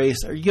 3-hour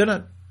race, are you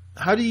gonna?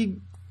 How do you?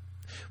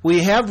 Will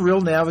you have real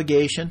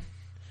navigation?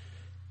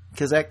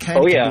 Because that kind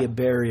of can be a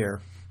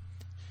barrier.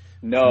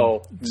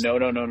 No. And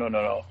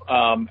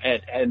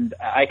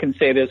I can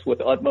say this with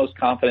utmost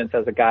confidence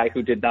as a guy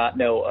who did not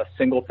know a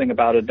single thing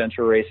about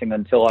adventure racing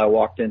until I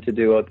walked in to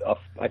do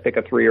I think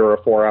a 3 or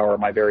a 4 hour,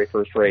 my very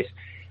first race.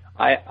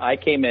 I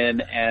came in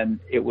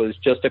and it was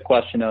just a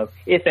question of,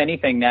 if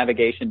anything,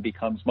 navigation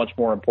becomes much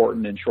more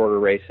important in shorter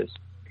races.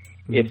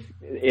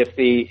 If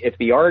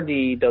the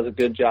RD does a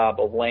good job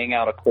of laying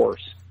out a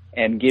course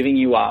and giving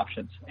you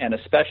options, and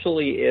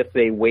especially if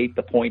they weight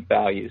the point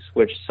values,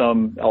 which a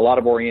lot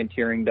of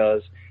orienteering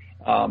does.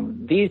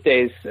 These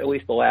days, at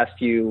least the last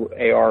few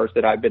ARs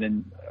that I've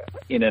been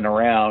in and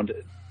around,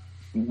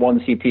 1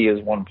 CP is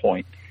 1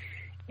 point.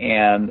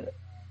 And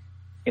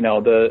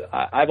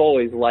I've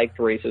always liked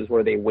races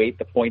where they weight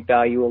the point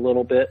value a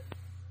little bit.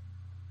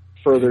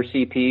 Further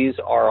CPs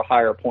are a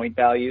higher point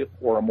value,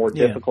 or a more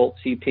difficult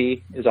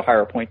CP is a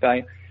higher point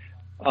value.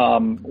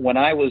 When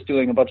I was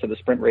doing a bunch of the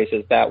sprint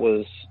races, that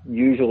was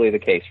usually the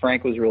case.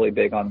 Frank was really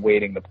big on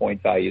weighting the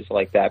point values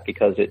like that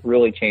because it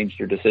really changed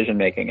your decision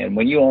making. And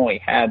when you only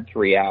had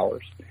 3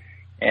 hours,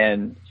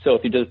 and so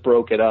if you just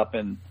broke it up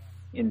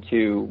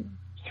into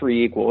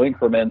 3 equal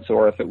increments,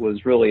 or if it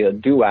was really a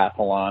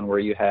duathlon where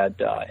you had,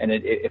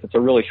 if it's a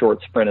really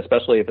short sprint,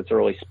 especially if it's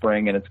early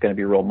spring and it's going to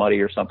be real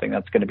muddy or something,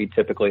 that's going to be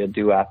typically a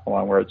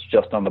duathlon where it's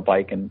just on the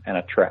bike and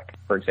a trek,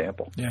 for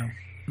example. Yeah.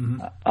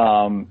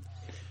 Mm-hmm.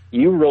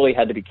 You really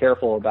had to be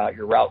careful about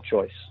your route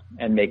choice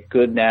and make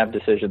good nav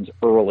decisions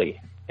early.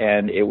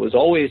 And it was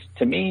always,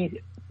 to me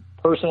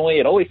personally,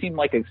 it always seemed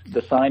like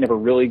the sign of a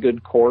really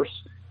good course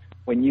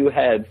when you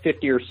had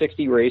 50 or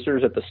 60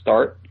 racers at the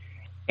start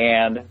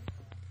and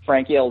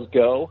Frank yells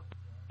go,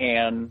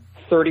 and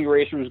 30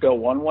 racers go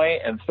one way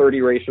and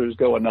 30 racers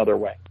go another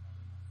way.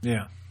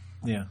 Yeah.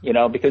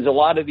 Because a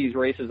lot of these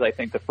races, I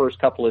think the first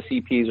couple of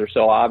CPs are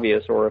so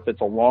obvious, or if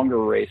it's a longer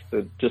race,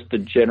 just the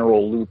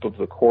general loop of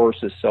the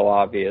course is so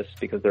obvious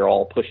because they're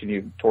all pushing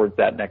you towards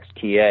that next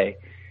TA.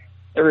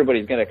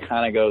 Everybody's going to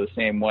kind of go the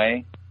same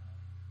way.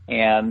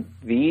 And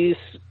these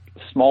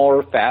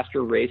smaller,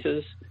 faster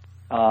races,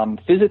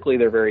 physically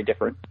they're very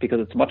different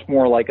because it's much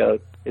more like a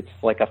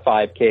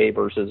 5K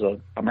versus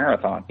a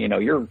marathon.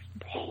 You're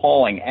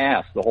hauling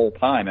ass the whole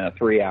time in a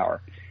 3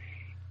 hour.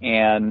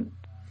 And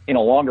in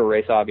a longer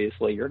race,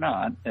 obviously you're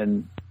not.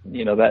 And,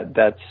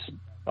 that's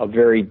a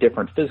very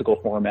different physical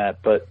format.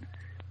 But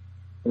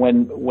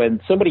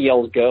when somebody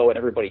yells go and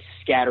everybody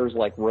scatters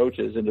like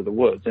roaches into the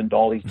woods into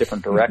all these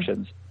different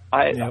directions,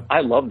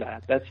 I love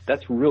that.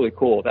 That's really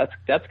cool. That's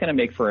going to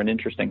make for an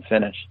interesting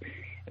finish.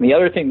 And the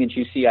other thing that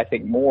you see, I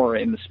think, more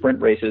in the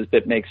sprint races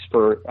that makes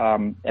for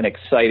an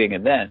exciting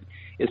event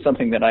is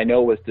something that I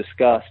know was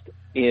discussed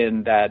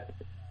in that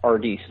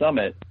RD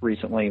Summit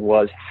recently,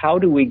 was how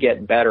do we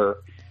get better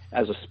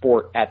as a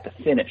sport at the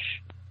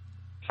finish?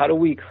 How do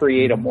we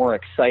create a more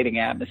exciting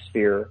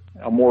atmosphere,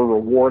 a more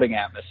rewarding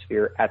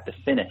atmosphere at the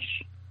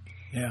finish?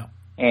 Yeah.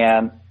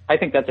 And I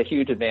think that's a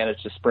huge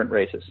advantage to sprint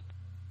races.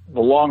 The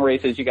long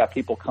races, you got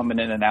people coming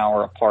in an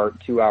hour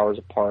apart, 2 hours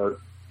apart,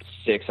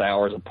 6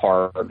 hours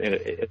apart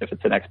if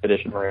it's an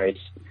expedition race.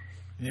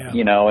 Yeah.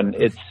 And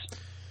it's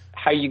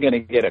how you going to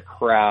get a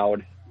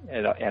crowd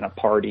and a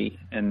party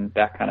and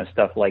that kind of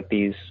stuff like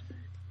these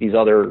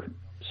other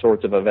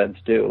sorts of events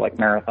do, like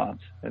marathons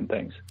and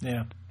things.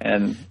 Yeah.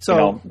 And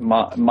so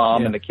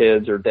mom and the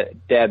kids, or dad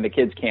and the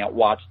kids can't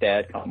watch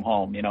dad come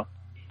home.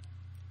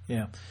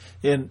 Yeah.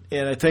 And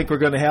I think we're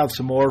going to have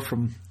some more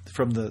from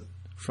the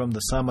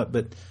summit.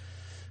 But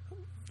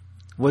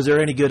was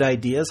there any good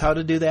ideas how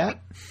to do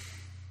that?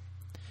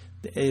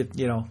 If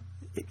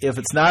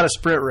it's not a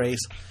sprint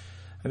race,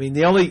 I mean,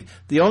 the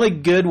only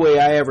good way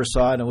I ever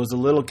saw, and it was a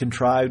little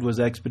contrived, was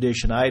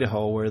Expedition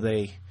Idaho, where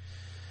they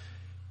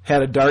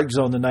had a dark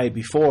zone the night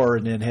before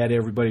and then had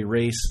everybody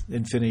race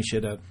and finish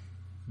at a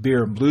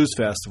beer and blues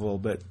festival,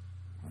 but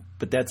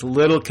that's a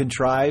little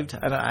contrived.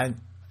 I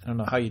don't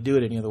know how you do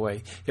it any other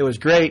way. It was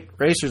great.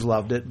 Racers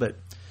loved it, but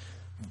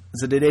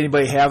so did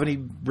anybody have any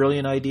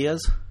brilliant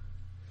ideas?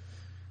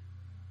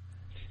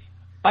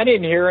 I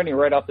didn't hear any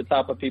right off the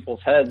top of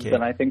people's heads,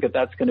 and I think that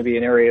that's going to be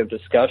an area of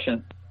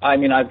discussion. I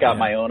mean, I've got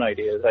my own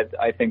ideas.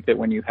 I think that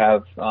when you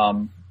have,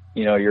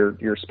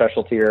 your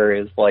specialty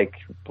areas like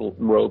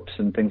ropes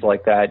and things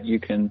like that, you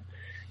can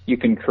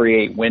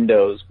create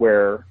windows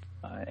where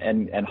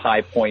and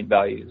high point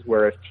values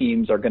where if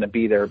teams are going to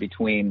be there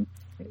between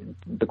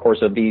the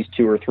course of these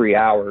 2 or 3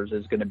 hours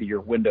is going to be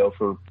your window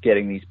for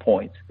getting these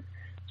points.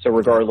 So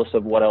regardless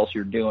of what else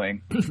you're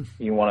doing,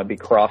 you want to be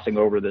crossing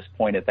over this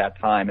point at that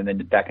time, and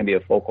then that can be a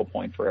focal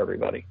point for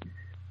everybody.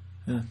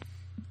 Yeah.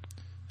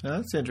 Now,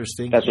 that's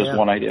interesting. That's just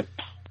one idea.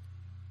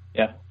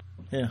 Yeah.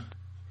 Yeah.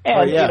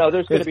 And,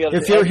 there's going to be other...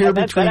 If you're here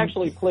that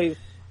actually plays...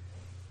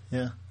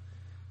 Yeah.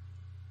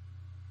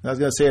 I was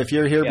going to say, if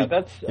you're here...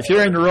 if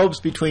you're in the ropes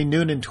between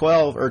noon and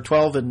 12, or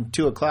 12 and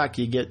 2 o'clock,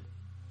 you get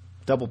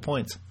double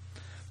points.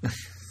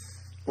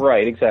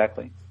 Right,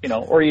 exactly.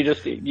 Or you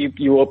just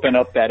you open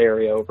up that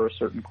area over a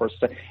certain course.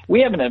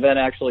 We have an event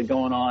actually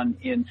going on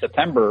in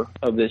September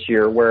of this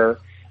year where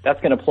that's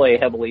going to play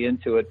heavily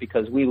into it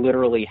because we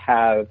literally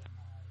have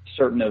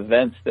certain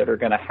events that are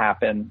going to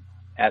happen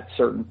at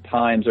certain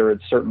times or at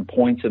certain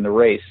points in the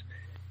race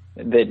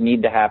that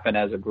need to happen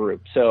as a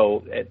group.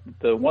 So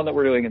the one that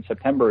we're doing in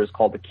September is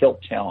called the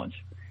Kilt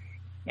Challenge.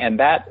 And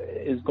that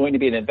is going to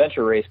be an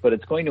adventure race, but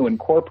it's going to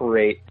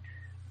incorporate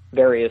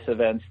various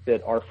events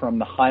that are from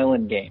the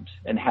Highland Games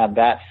and have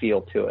that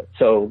feel to it.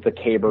 So the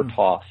caber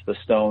toss, the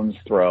stones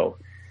throw,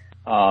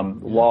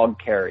 log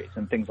carries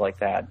and things like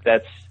that.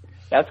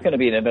 That's going to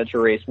be an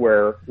adventure race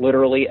where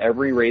literally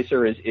every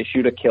racer is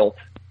issued a kilt.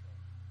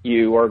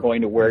 You are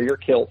going to wear your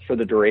kilt for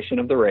the duration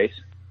of the race,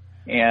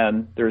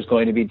 and there's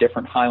going to be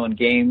different Highland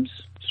Games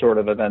sort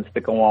of events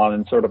that go on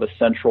in sort of a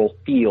central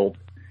field,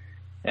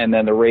 and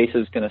then the race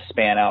is going to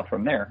span out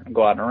from there and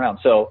go out and around.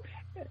 So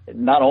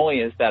not only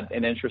is that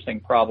an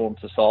interesting problem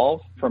to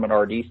solve from an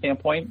RD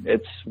standpoint,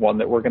 it's one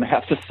that we're going to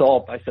have to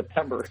solve by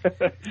September.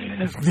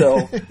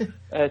 So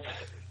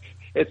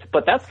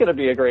but that's going to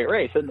be a great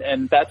race.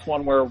 And that's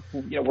one where,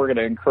 we're going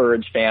to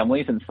encourage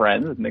families and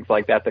friends and things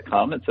like that to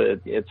come.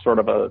 It's sort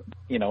of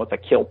it's a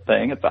kilt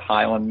thing. It's a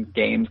Highland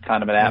Games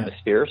kind of an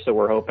atmosphere. So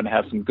we're hoping to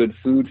have some good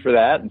food for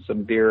that and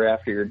some beer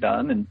after you're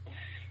done. And,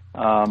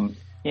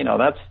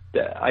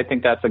 I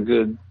think that's a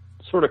good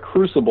sort of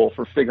crucible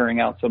for figuring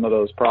out some of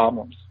those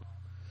problems.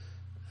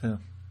 Yeah,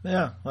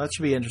 well, that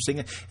should be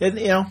interesting.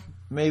 And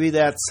maybe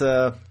that's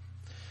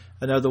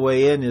another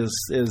way in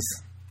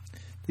is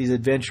these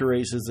adventure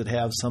races that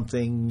have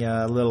something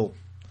a little.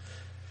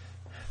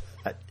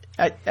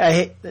 I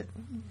hate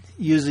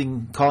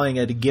calling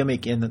it a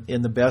gimmick in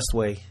the best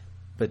way,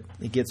 but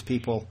it gets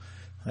people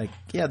like,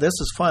 yeah, this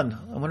is fun.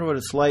 I wonder what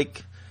it's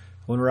like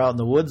when we're out in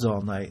the woods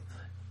all night.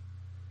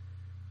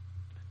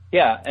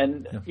 Yeah,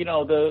 and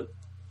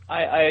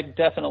I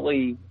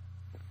definitely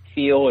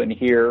feel and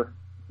hear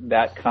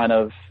that kind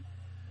of.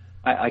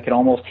 I can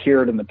almost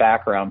hear it in the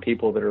background.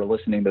 People that are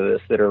listening to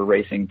this that are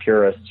racing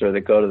purists or that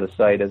go to the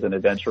site as an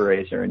adventure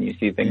racer, and you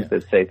see things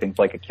that say things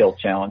like a kilt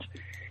challenge,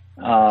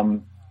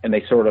 and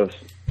they sort of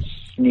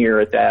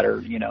sneer at that or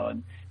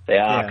and say,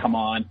 come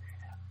on.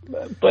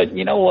 But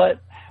you know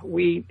what?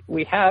 We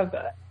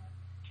have,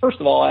 first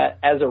of all,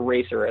 as a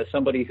racer, as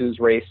somebody who's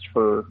raced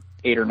for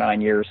 8 or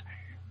 9 years,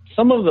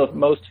 some of the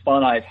most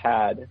fun I've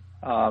had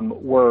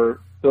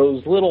were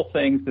those little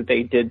things that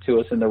they did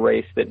to us in the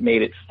race that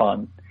made it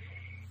fun.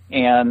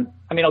 And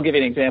I'll give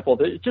you an example.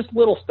 Just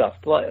little stuff.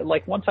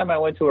 Like one time I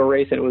went to a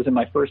race and it was in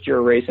my first year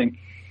of racing.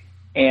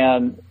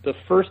 And the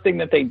first thing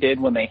that they did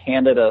when they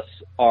handed us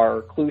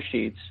our clue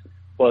sheets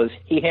was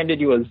he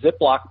handed you a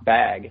Ziploc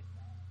bag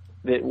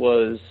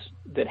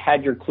that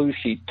had your clue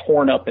sheet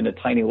torn up into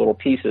tiny little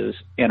pieces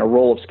and a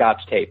roll of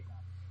Scotch tape.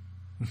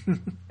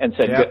 and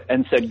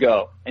said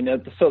go.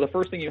 And so the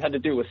first thing you had to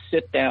do was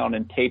sit down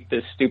and tape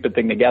this stupid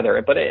thing together.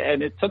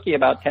 And it took you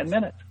about 10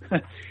 minutes.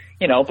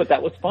 But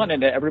that was fun,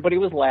 and everybody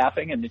was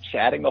laughing and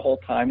chatting the whole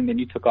time, and then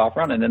you took off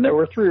running. And there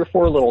were 3 or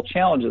 4 little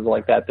challenges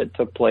like that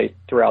took place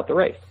throughout the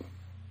race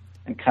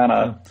and kind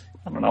of,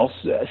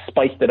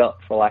 spiced it up,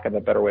 for lack of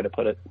a better way to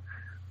put it.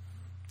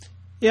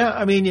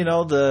 Yeah,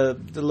 the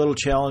little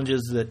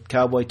challenges that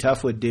Cowboy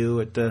Tough would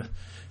do at the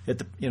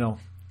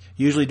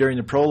usually during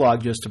the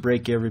prologue just to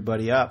break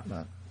everybody up.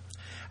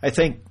 I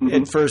think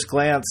at first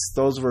glance,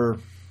 those were,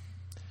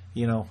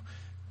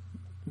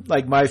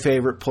 like my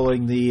favorite,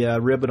 pulling the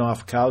ribbon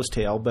off a cow's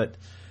tail, but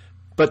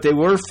they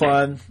were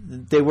fun.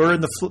 They were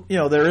in the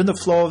they're in the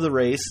flow of the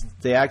race.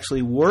 They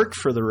actually worked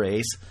for the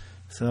race.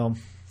 So,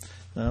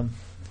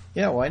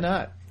 why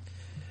not?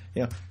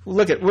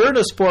 We're in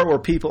a sport where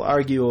people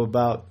argue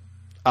about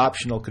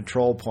optional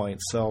control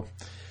points. So,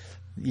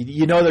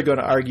 they're going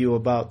to argue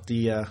about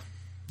the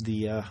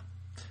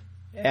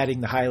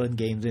adding the Highland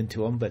Games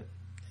into them, but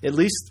at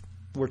least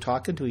we're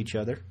talking to each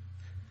other.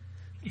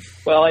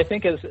 Well, I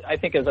think as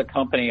a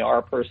company,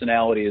 our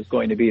personality is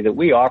going to be that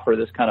we offer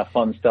this kind of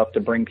fun stuff to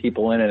bring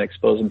people in and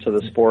expose them to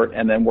the sport.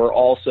 And then we're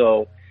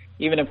also,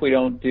 even if we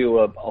don't do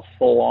a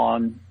full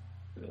on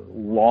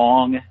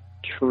long,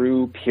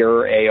 true,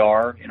 pure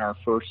AR in our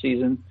first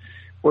season,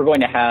 we're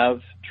going to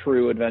have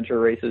true adventure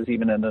races,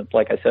 even in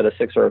like I said, a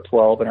 6 or a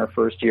 12 in our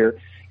first year.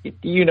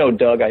 You know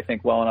Doug, I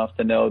think, well enough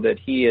to know that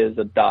he is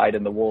a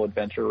dyed-in-the-wool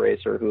adventure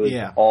racer who is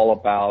all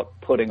about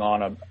putting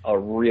on a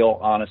real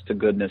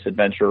honest-to-goodness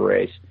adventure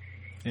race.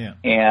 Yeah.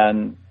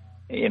 And,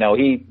 you know,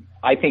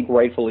 I think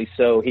rightfully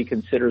so, he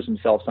considers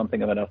himself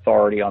something of an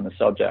authority on the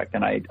subject,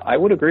 and I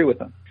would agree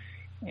with him.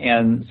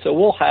 And so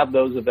we'll have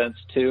those events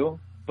too,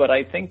 but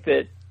I think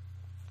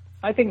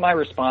my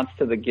response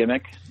to the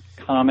gimmick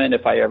comment,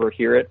 if I ever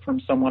hear it from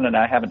someone, and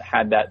I haven't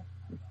had that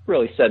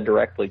really said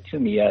directly to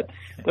me yet,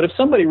 but if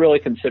somebody really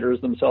considers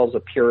themselves a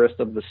purist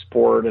of the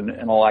sport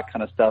and all that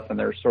kind of stuff, and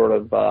they're sort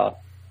of a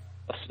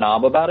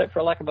snob about it,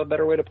 for lack of a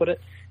better way to put it,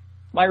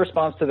 my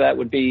response to that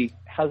would be,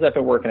 how's that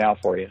been working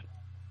out for you?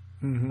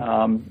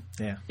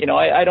 Mm-hmm. You know,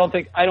 I don't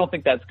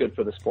think that's good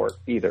for the sport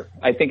either.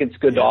 I think it's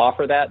good to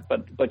offer that,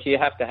 but you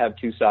have to have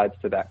two sides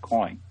to that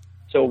coin.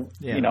 So,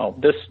 you know,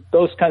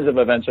 those kinds of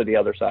events are the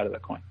other side of the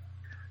coin.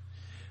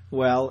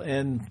 Well,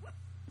 and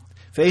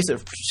face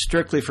it,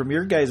 strictly from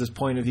your guys'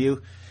 point of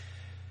view,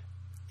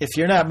 if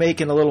you're not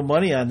making a little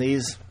money on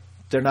these,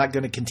 they're not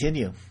going to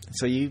continue.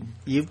 So you've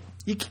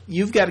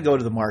got to go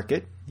to the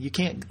market. You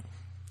can't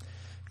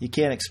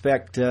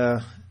expect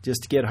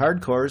just to get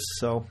hardcores.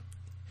 So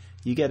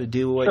you got to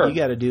do what you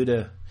got to do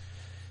to.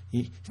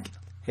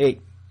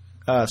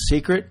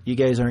 Secret, you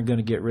guys aren't going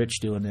to get rich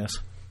doing this.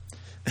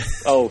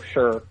 Oh,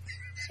 sure.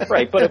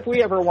 Right, but if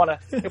we ever want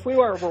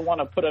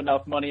to put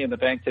enough money in the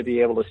bank to be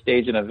able to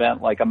stage an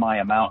event like a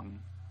Maya Mountain,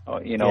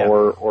 you know,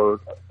 or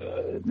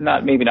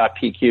maybe not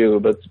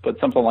PQ, but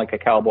something like a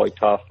Cowboy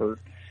Tough or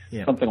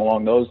something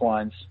along those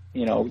lines,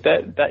 you know,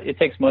 that it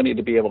takes money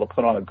to be able to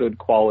put on a good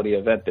quality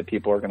event that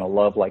people are going to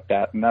love like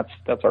that, and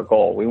that's our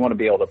goal. We want to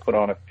be able to put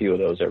on a few of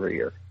those every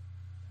year.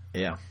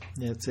 Yeah,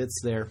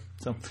 it's there.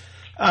 So,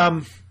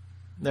 all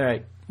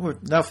right,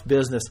 enough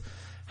business.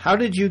 How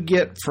did you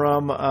get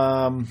from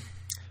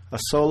a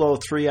solo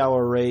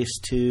 3-hour race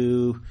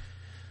to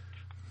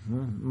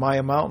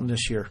Maya Mountain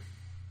this year?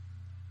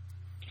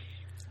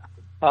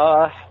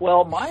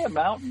 Well, Maya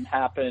Mountain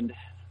happened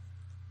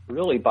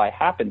really by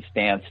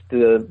happenstance.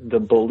 The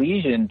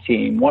Belizean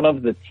team, one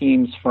of the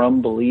teams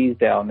from Belize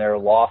down there,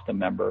 lost a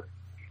member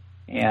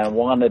and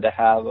wanted to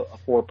have a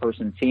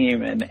 4-person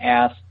team and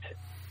asked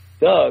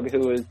Doug,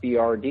 who is the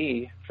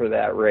RD for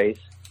that race,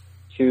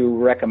 to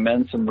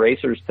recommend some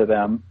racers to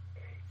them.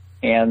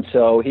 And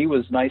so he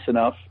was nice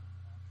enough,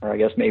 or I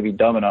guess maybe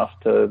dumb enough,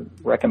 to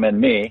recommend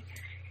me.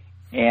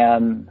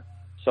 And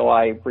so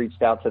I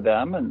reached out to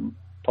them and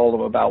told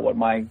them about what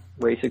my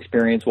race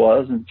experience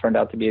was, and it turned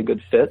out to be a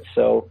good fit.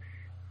 So,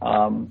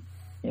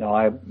 you know,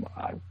 I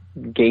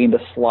gained a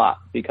slot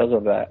because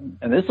of that.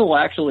 And this will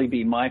actually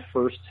be my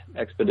first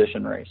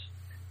expedition race.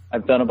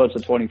 I've done a bunch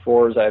of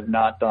 24s. I have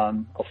not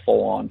done a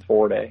full-on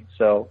 4-day.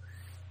 So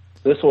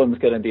this one's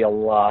going to be a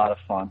lot of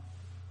fun.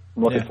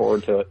 I'm looking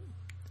forward to it.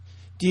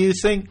 Do you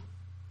think,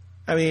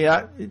 I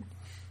mean,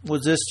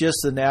 was this just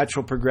the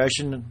natural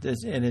progression, and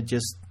this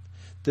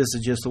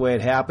is just the way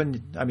it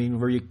happened? I mean,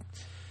 were you,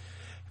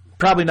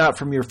 probably not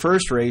from your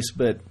first race,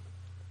 but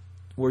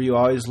were you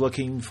always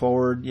looking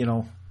forward, you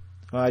know,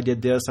 I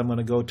did this, I'm going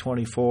to go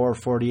 24,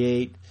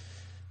 48.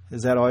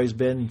 Has that always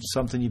been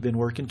something you've been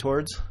working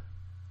towards?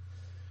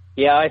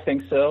 Yeah, I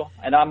think so.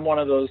 And I'm one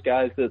of those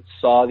guys that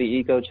saw the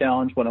Eco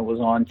Challenge when it was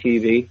on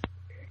TV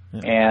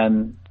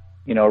and,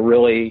 you know,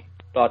 really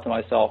thought to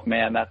myself,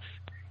 man,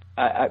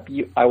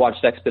 I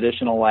watched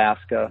Expedition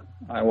Alaska.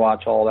 I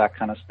watch all that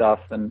kind of stuff.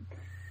 And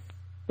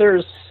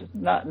there's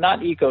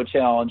not Eco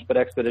Challenge, but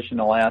Expedition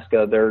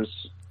Alaska, there's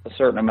a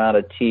certain amount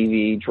of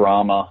TV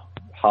drama,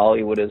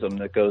 Hollywoodism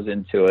that goes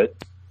into it.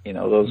 You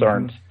know, those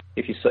aren't,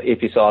 if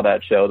you saw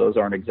that show, those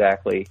aren't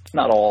exactly,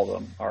 not all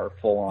of them are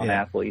full-on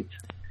athletes.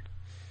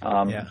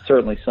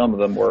 Certainly some of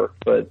them were,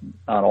 but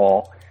not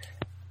all.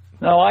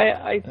 No,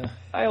 I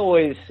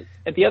always,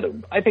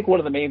 I think one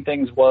of the main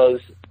things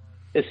was,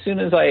 as soon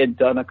as I had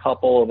done a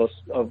couple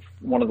of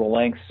one of the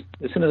lengths,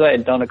 as soon as I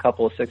had done a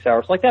couple of 6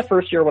 hours, like that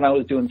first year when I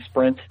was doing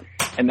sprints,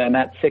 and then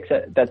that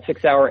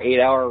 6 hour, 8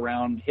 hour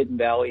around Hidden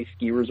Valley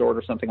Ski Resort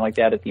or something like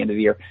that at the end of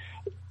the year,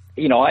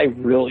 you know, I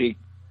really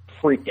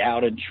freaked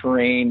out and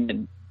trained,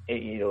 and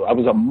you know, I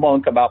was a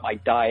monk about my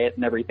diet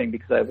and everything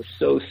because I was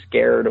so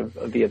scared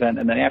of the event.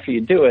 And then after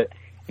you do it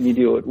and you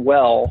do it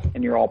well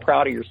and you're all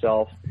proud of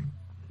yourself,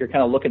 you're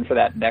kind of looking for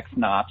that next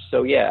notch.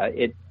 So yeah,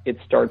 it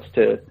starts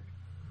to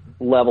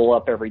level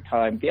up every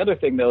time. The other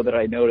thing though that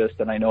I noticed,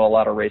 and I know a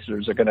lot of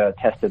racers are going to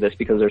attest to this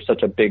because there's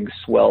such a big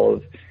swell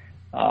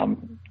of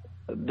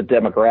the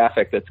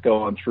demographic that's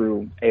going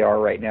through AR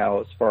right now,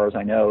 as far as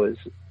I know, is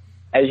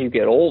as you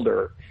get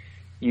older,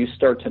 you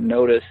start to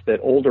notice that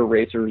older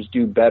racers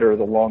do better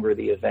the longer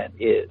the event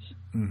is.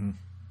 Mm-hmm.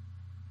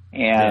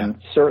 And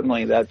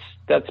certainly that's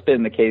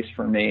been the case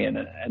for me,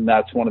 and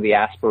that's one of the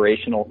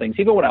aspirational things.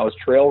 Even when I was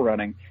trail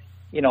running,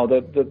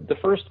 the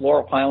first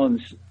Laurel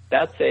Highlands,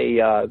 that's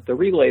the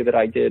relay that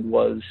I did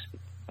was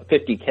a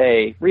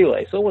 50K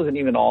relay, so it wasn't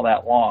even all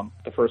that long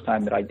the first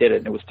time that I did it,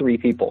 and it was 3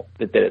 people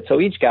that did it.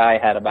 So each guy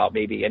had about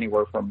maybe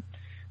anywhere from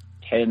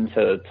 10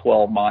 to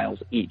 12 miles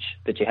each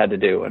that you had to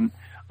do, and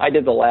I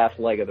did the last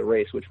leg of the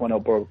race, which went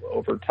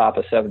over top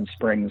of Seven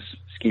Springs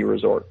Ski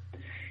Resort.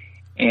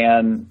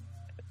 And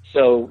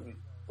so,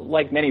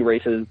 like many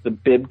races, the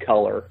bib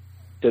color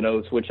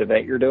denotes which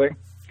event you're doing.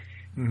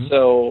 Mm-hmm.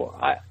 So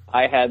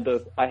I had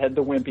the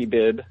wimpy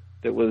bib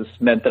that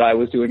meant that I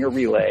was doing a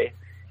relay,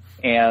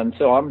 and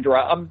so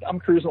I'm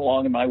cruising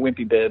along in my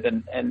wimpy bib,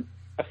 and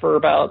for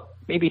about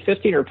maybe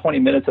 15 or 20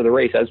 minutes of the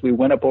race, as we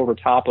went up over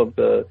top of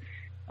the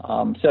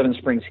Seven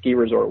Springs Ski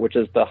Resort, which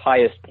is the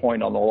highest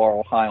point on the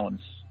Laurel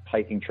Highlands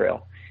hiking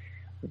trail.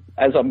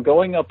 As I'm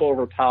going up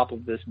over top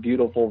of this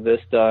beautiful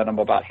vista, and I'm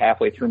about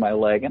halfway through my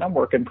leg, and I'm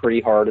working pretty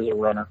hard as a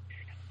runner,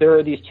 there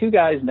are these 2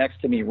 guys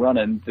next to me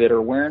running that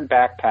are wearing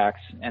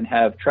backpacks and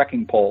have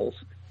trekking poles,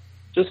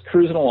 just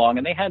cruising along,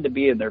 and they had to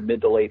be in their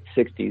mid to late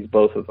 60s,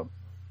 both of them.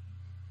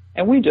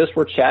 And we just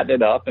were chatting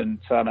it up and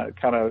kind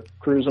of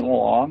cruising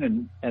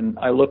along, and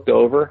I looked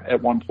over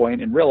at one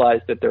point and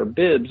realized that their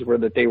bibs were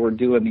that they were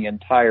doing the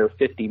entire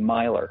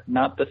 50-miler,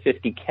 not the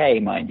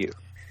 50K, mind you,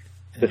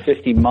 the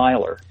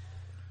 50-miler.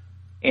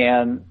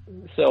 And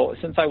so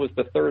since I was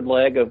the third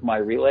leg of my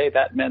relay,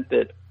 that meant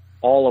that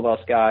all of us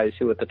guys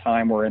who at the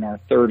time were in our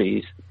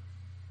 30s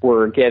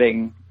were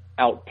getting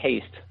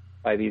outpaced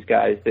by these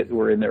guys that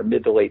were in their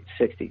mid to late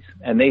 60s.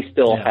 And they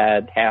still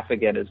had half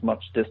again as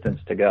much distance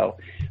to go.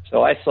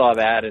 So I saw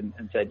that and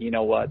said, you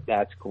know what,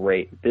 that's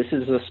great. This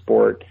is a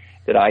sport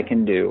that I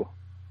can do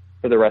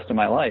for the rest of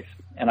my life.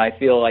 And I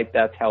feel like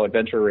that's how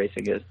adventure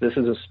racing is. This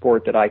is a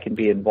sport that I can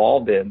be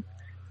involved in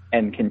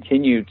and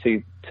continue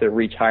to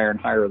reach higher and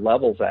higher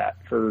levels at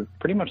for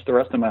pretty much the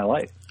rest of my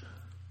life.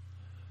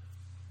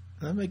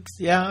 That makes,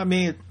 and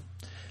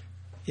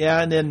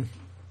then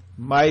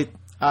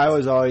I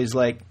was always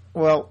like,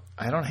 well,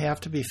 I don't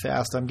have to be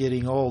fast. I'm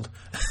getting old.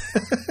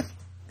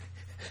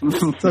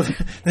 So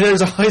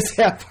there's always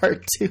that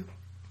part too.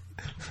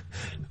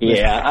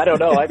 Yeah, I don't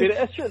know. I mean,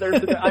 sure.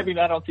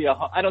 I don't see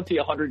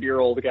a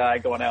 100-year-old guy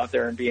going out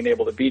there and being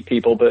able to beat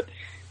people, but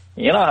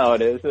you know how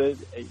it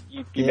is.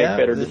 You make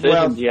better decisions.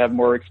 Well, you have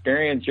more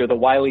experience. You're the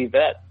wily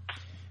vet.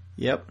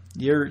 Yep,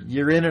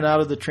 you're in and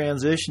out of the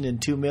transition in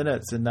 2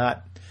 minutes and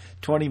not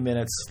 20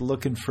 minutes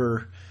looking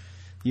for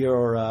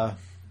your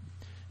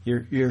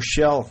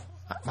shell.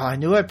 I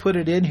knew I put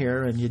it in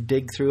here, and you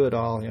dig through it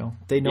all.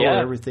 They know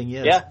where everything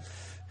is. Yeah.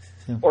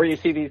 Or you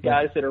see these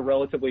guys that are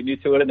relatively new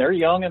to it, and they're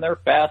young and they're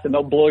fast, and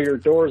they'll blow your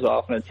doors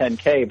off in a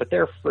 10K, but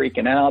they're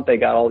freaking out. They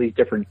got all these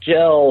different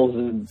gels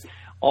and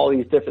all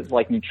these different,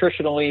 like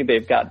nutritionally,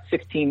 they've got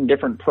 16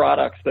 different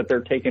products that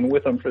they're taking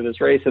with them for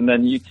this race. And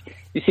then you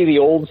see the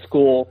old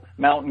school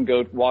mountain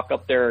goat walk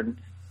up there and,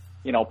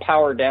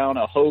 power down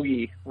a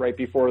hoagie right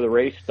before the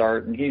race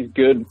start, and he's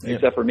good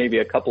except for maybe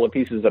a couple of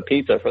pieces of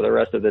pizza for the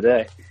rest of the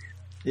day.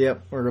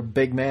 Yep, or a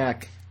Big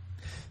Mac.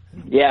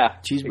 Yeah,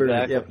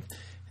 cheeseburger. Exactly.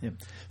 Yep.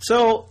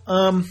 So,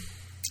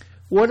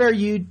 what are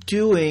you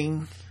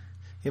doing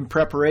in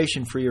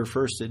preparation for your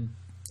first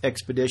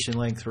expedition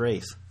length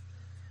race?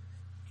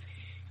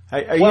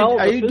 Are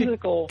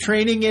you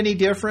training any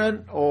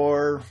different,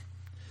 or?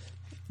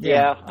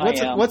 Yeah,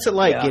 what's it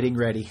like getting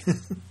ready?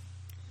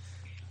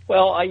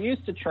 Well, I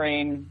used to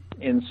train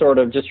in sort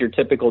of just your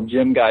typical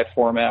gym guy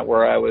format,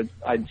 where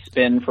I'd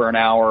spin for an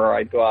hour, or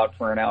I'd go out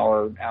for an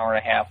hour and a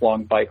half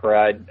long bike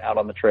ride out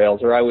on the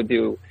trails, or I would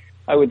do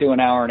an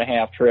hour and a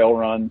half trail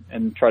run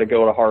and try to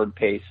go at a hard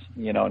pace.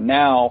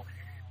 Now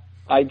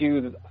I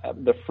do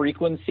the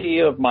frequency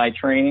of my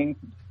training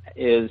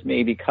is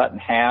maybe cut in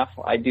half.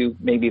 I do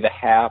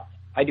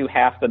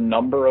half the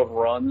number of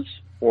runs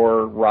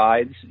or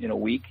rides in a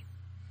week,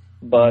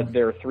 but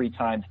they're 3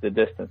 times the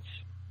distance.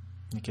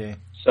 Okay.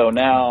 So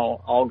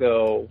now I'll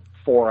go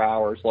 4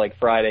 hours. Like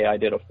Friday, I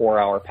did a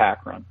 4-hour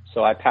pack run.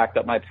 So I packed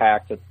up my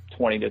pack to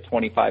 20 to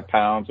 25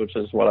 pounds, which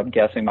is what I'm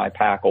guessing my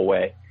pack will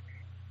weigh.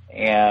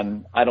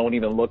 And I don't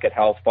even look at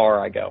how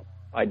far I go.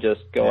 I just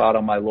go out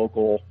on my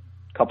local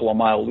couple of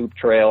mile loop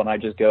trail, and I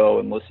just go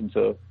and listen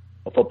to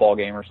a football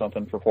game or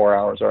something for 4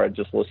 hours, or I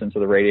just listen to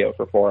the radio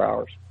for 4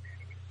 hours.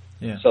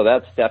 Yeah. So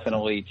that's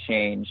definitely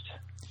changed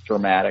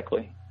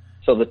dramatically.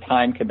 So the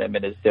time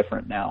commitment is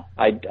different now.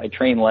 I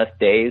train less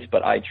days,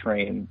 but I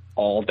train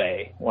all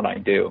day when I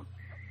do.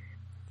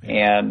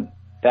 And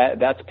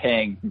that's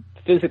paying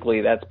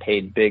physically, that's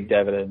paid big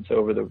dividends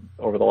over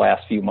the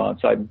last few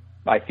months.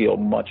 I feel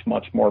much,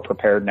 much more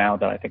prepared now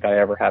than I think I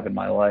ever have in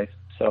my life.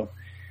 So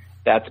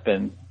that's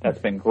been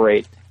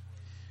great.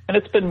 And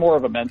it's been more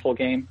of a mental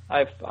game.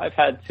 I've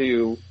had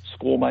to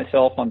school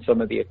myself on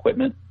some of the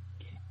equipment,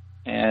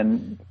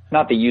 and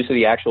not the use of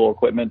the actual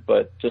equipment,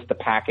 but just the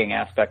packing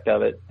aspect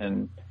of it,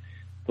 and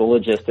the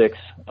logistics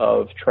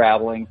of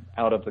traveling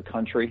out of the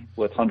country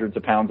with hundreds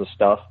of pounds of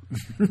stuff.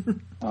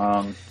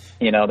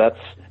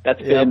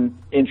 That's been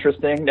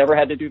interesting. Never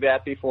had to do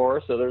that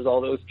before. So there's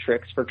all those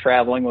tricks for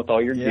traveling with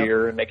all your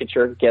gear and making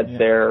sure it gets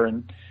there,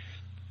 and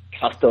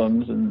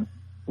customs and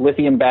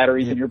lithium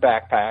batteries in your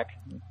backpack.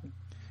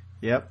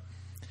 Yep.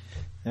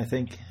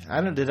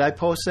 Did I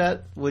post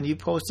that when you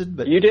posted?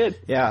 But you did.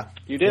 Yeah.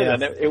 You did. Yeah.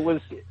 And it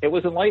was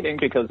enlightening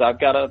because I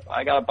got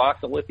a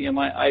box of lithium.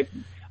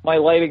 My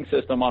lighting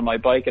system on my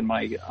bike and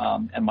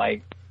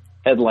my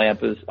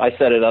headlamp I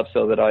set it up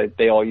so that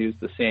they all use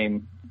the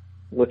same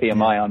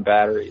lithium ion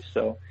batteries.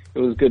 So it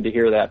was good to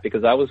hear that,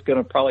 because I was going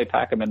to probably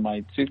pack them in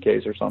my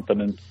suitcase or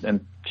something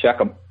and check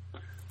them.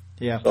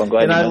 Yeah. So I'm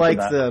glad you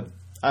mentioned that.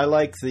 I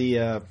like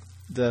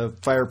the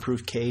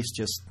fireproof case.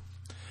 Just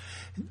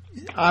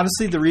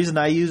honestly, the reason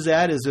I use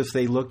that is if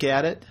they look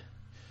at it,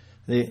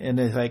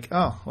 they're like,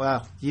 oh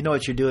wow, you know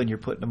what you're doing. You're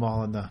putting them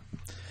all in the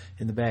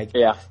bag.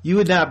 Yeah. You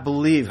would not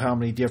believe how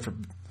many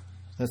different.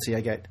 Let's see.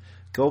 I got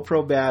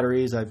GoPro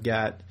batteries. I've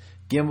got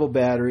gimbal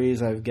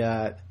batteries. I've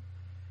got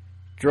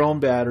drone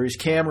batteries,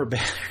 camera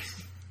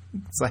batteries.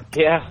 It's like,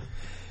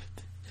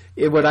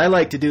 what I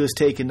like to do is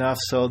take enough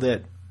so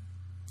that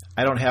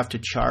I don't have to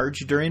charge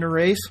during a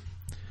race.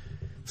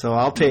 So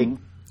I'll take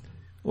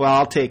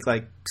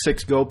like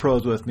 6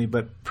 GoPros with me,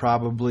 but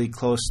probably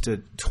close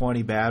to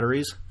 20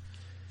 batteries,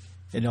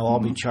 and they'll all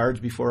be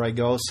charged before I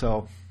go.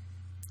 So,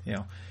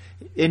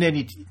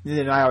 and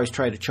then I always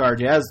try to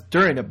charge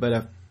during it.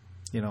 But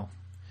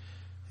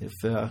if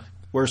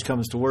worse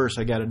comes to worse,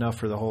 I got enough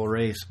for the whole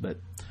race. But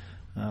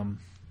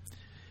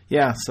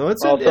so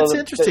it's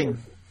interesting.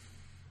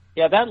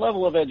 That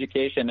level of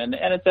education, and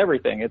it's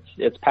everything.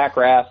 It's pack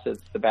rafts,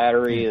 it's the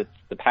battery, it's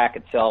the pack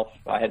itself.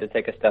 I had to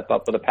take a step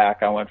up with the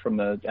pack. I went from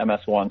the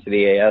MS1 to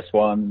the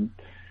AS1.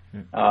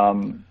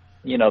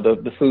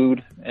 The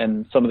food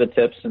and some of the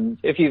tips. And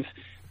if you've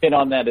been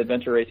on that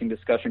adventure racing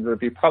discussion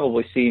group, you've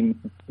probably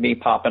seen me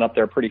popping up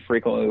there pretty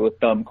frequently with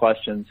dumb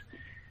questions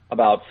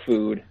about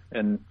food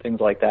and things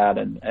like that.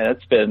 And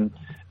it's been,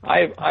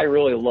 I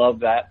really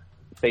love that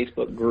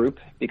Facebook group,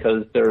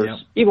 because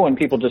there's even when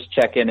people just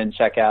check in and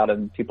check out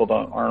and people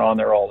aren't on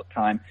there all the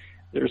time,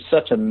 there's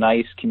such a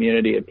nice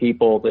community of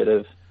people that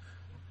have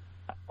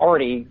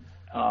already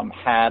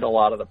had a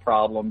lot of the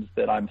problems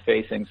that I'm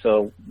facing,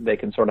 so they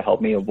can sort of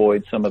help me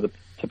avoid some of the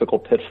typical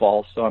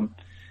pitfalls. So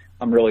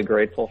I'm really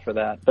grateful for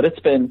that. But it's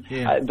been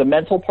the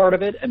mental part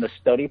of it and the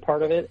study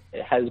part of it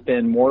has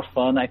been more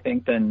fun, I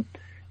think, than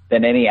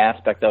any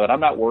aspect of it.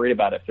 I'm not worried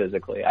about it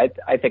physically.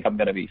 I think I'm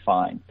going to be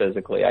fine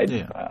physically.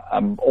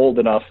 I'm old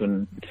enough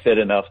and fit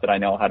enough that I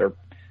know how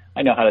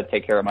to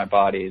take care of my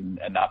body and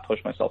not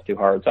push myself too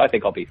hard. So I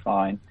think I'll be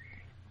fine.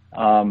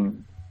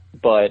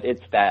 But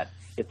it's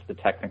the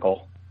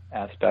technical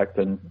aspect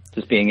and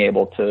just being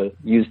able to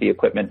use the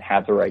equipment,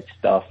 have the right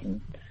stuff. And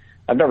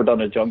I've never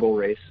done a jungle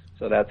race,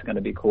 so that's going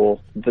to be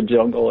cool. The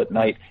jungle at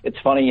night. It's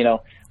funny,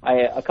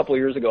 a couple of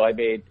years ago,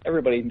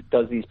 everybody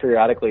does these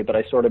periodically, but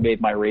I sort of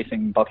made my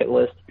racing bucket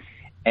list,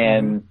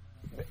 and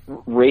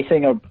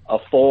racing a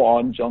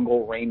full-on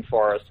jungle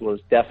rainforest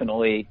was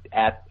definitely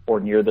at or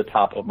near the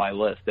top of my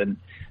list. And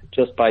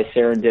just by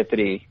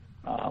serendipity,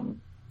 all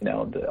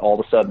of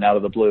a sudden out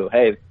of the blue,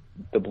 hey,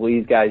 the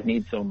Belize guys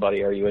need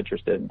somebody. Are you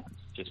interested?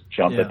 Just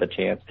jump at the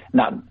chance,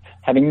 not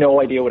having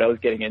no idea what I was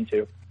getting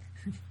into.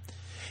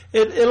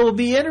 It'll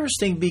be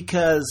interesting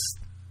because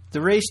the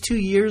race 2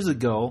 years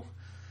ago,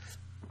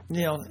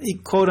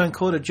 quote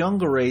unquote, a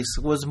jungle race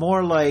was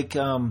more like,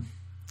 to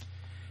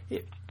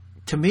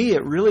me,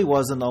 it really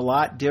wasn't a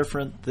lot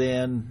different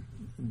than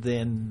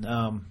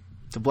the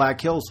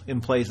Black Hills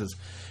in places.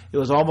 It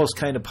was almost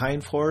kind of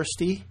pine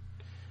foresty.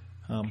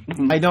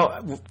 I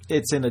know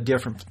it's in a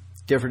different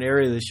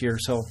area this year,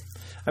 so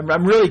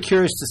I'm really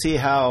curious to see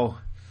how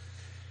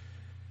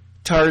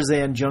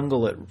Tarzan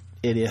jungle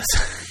it is.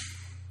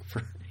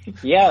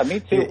 Yeah,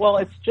 me too. Well,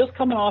 it's just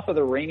coming off of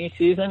the rainy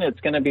season. It's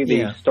going to be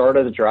the start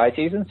of the dry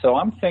season, so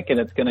I'm thinking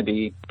it's going to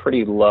be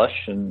pretty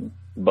lush and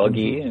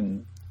buggy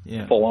and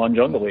full-on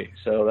jungle-y.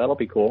 So that'll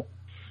be cool.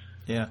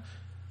 Yeah.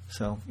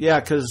 So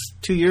because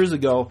 2 years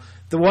ago,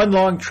 the one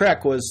long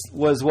trek was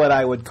what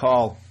I would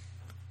call,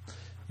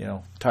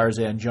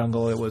 Tarzan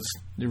jungle. It was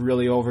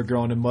really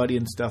overgrown and muddy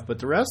and stuff, but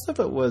the rest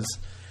of it was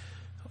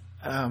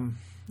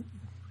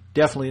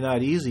definitely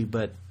not easy,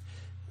 but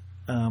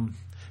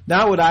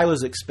not what I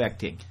was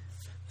expecting.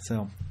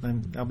 So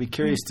I'll be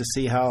curious to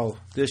see how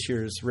this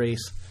year's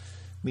race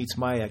meets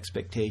my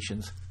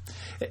expectations.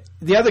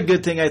 The other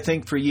good thing, I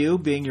think, for you,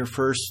 being your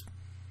first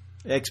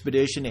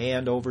expedition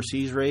and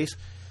overseas race,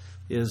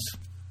 is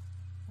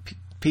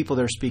people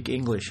there speak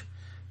English,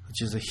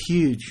 which is a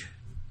huge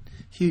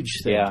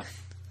thing.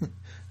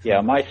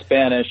 Yeah, my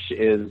Spanish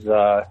is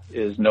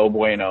no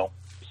bueno.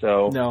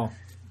 So no,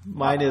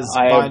 mine is.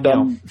 I have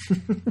done.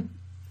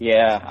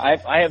 I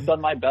have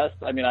done my best.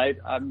 I mean,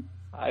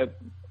 I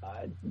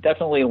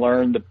definitely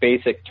learned the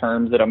basic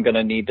terms that I'm going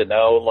to need to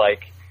know.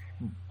 Like,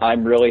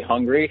 I'm really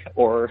hungry,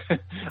 or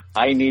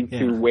I need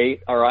to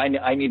wait, or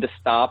I need to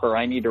stop, or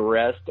I need to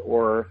rest,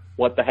 or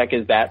what the heck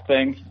is that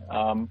thing?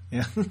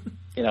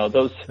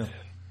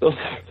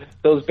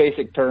 Those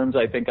basic terms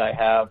I think I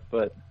have,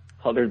 but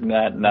other than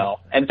that, no.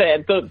 And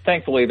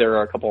thankfully, there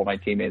are a couple of my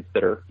teammates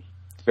that are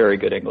very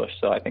good English,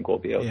 so I think we'll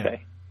be okay.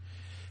 Yeah.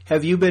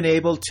 Have you been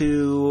able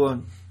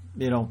to,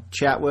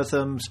 chat with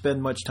them,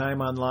 spend much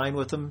time online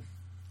with them,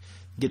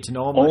 get to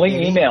know them?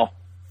 Only email.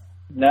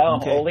 No,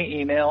 only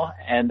email.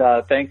 And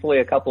thankfully,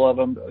 a couple of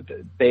them,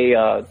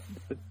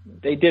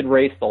 they did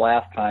race the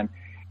last time.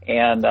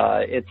 And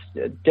it's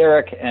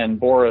Derek and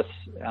Boris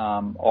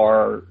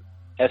are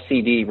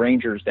SCD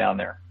Rangers down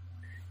there.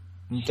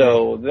 Okay.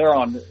 So they're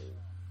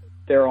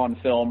on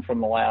film from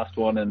the last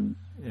one, and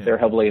they're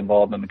heavily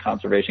involved in the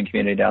conservation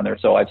community down there.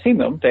 So I've seen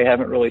them. They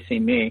haven't really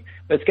seen me.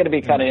 But it's going to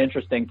be kind of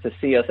interesting to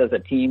see us as a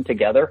team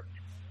together,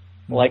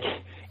 like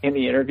in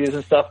the interviews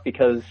and stuff,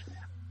 because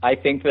I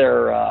think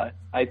they're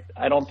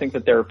I don't think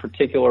that they're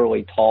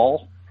particularly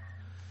tall.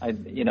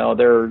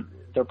 They're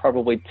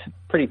probably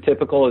pretty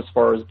typical as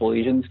far as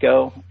Belizeans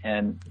go,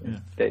 and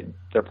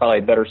they're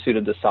probably better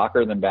suited to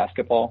soccer than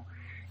basketball.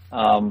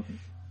 And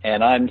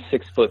I'm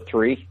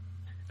 6'3",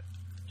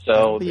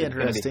 so it's going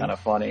to be kind of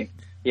funny.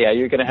 Yeah,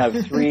 you're going to have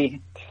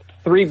three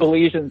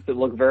Belizeans that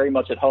look very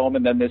much at home,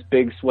 and then this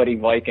big sweaty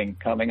Viking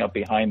coming up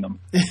behind them.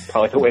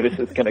 Probably the way this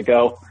is going to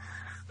go.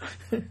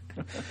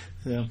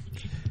 Yeah.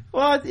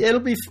 Well, I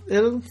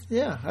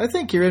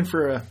think you're in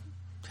for a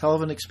hell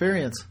of an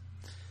experience.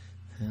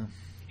 Yeah.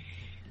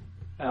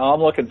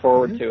 I'm looking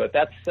forward to it.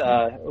 That's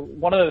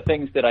one of the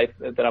things that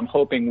I'm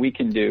hoping we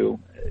can do,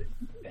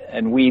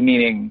 and we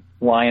meaning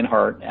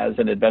Lionheart as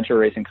an adventure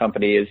racing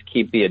company, is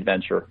keep the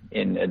adventure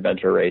in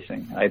adventure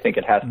racing. I think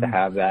it has to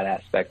have that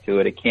aspect to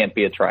it. It can't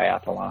be a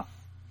triathlon.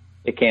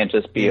 It can't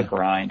just be a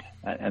grind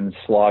and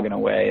slogging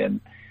away.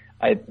 And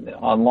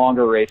on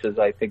longer races,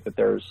 I think that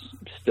there's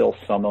still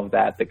some of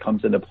that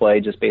comes into play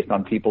just based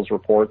on people's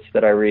reports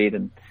that I read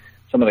and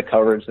some of the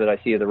coverage that I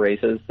see of the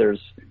races. There's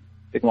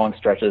big long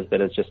stretches that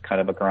it's just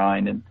kind of a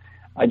grind. And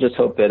I just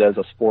hope that as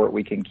a sport,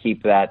 we can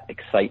keep that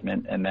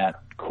excitement and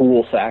that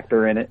cool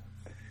factor in it.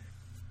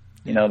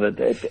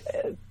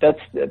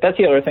 That's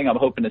the other thing I'm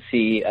hoping to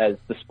see as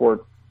the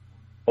sport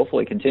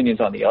hopefully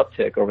continues on the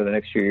uptick over the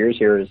next few years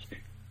here is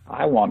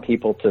I want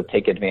people to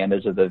take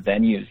advantage of the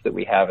venues that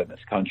we have in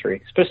this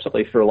country,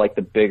 especially for like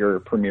the bigger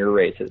premier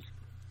races.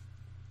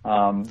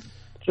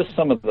 Just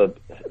some of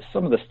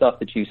the stuff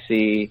that you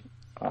see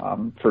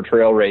for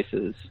trail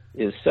races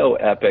is so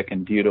epic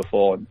and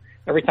beautiful. And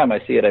every time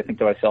I see it, I think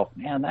to myself,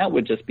 man, that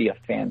would just be a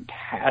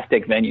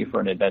fantastic venue for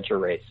an adventure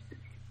race.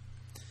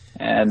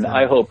 And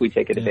I hope we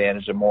take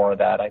advantage of more of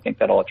that. I think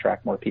that'll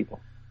attract more people.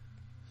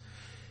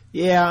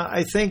 Yeah,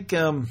 I think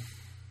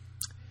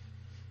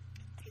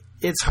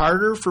it's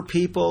harder for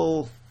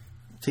people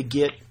to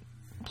get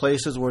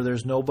places where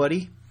there's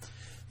nobody.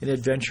 An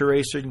adventure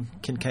racer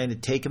can kind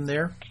of take them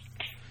there,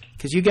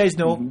 because you guys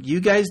know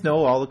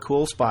all the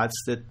cool spots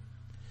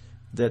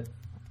that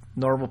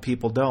normal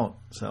people don't.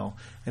 So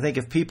I think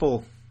if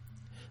people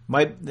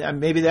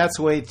maybe that's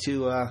a way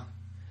to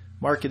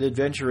market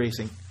adventure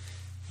racing.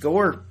 Go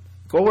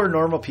where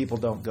normal people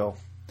don't go.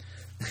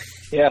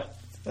 Yeah.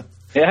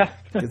 Yeah.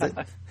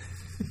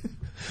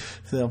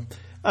 So,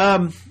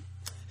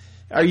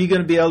 are you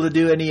going to be able to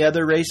do any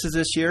other races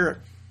this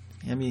year?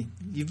 I mean,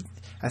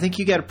 I think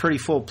you got a pretty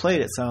full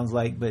plate, it sounds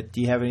like, but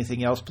do you have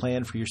anything else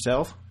planned for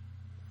yourself?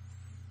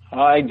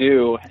 I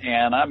do,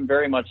 and I'm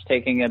very much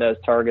taking it as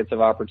targets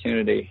of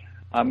opportunity.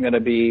 I'm going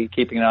to be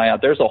keeping an eye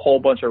out. There's a whole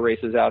bunch of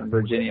races out in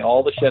Virginia,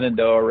 all the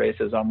Shenandoah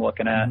races I'm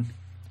looking at.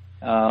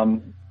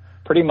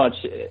 Pretty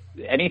much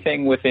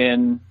anything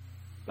within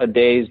a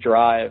day's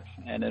drive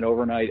and an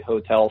overnight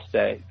hotel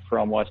stay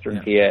from Western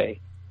PA.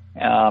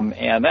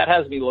 And that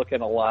has me looking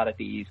a lot at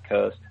the East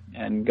Coast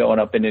and going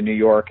up into New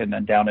York and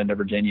then down into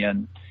Virginia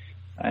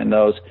and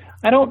those.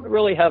 I don't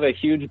really have a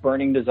huge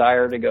burning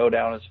desire to go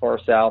down as far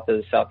south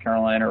as South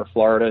Carolina or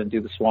Florida and do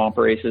the swamp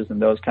races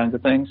and those kinds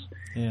of things.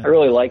 Yeah. I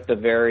really like the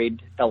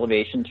varied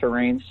elevation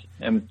terrains,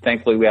 and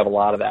thankfully we have a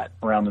lot of that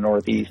around the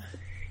Northeast.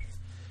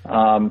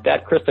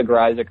 That Krista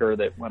Greisecker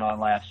that went on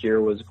last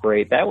year was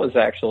great. That was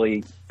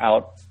actually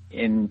out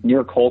in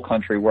near coal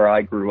country where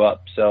I grew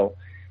up. So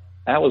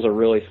that was a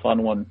really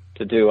fun one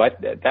to do.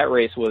 That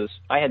race was,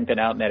 I hadn't been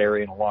out in that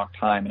area in a long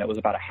time, and it was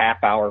about a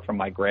half hour from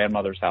my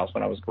grandmother's house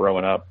when I was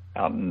growing up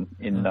out in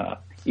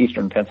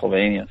eastern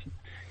Pennsylvania.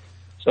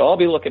 So I'll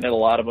be looking at a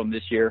lot of them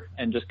this year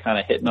and just kind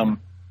of hitting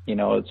them.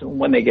 It's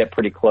when they get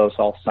pretty close,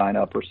 I'll sign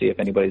up or see if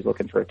anybody's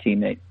looking for a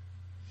teammate.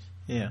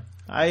 Yeah.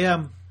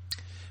 I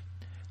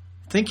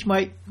think you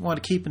might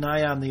want to keep an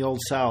eye on the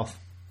Old South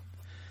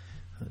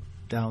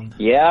down.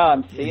 Yeah,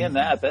 I'm seeing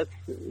that.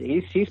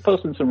 He's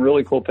posting some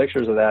really cool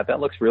pictures of that. That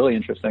looks really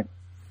interesting.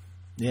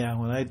 Yeah,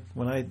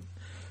 when I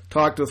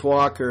talked with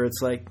Walker,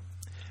 it's like,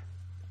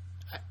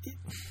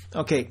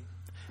 okay,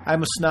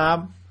 I'm a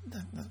snob.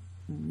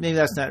 Maybe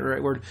that's not the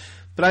right word,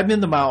 but I'm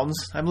in the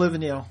mountains. I'm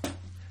living,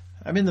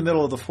 I'm in the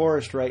middle of the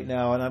forest right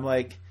now, and I'm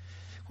like,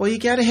 Well, you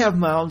got to have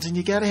mountains and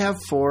you got to have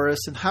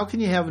forests. And how can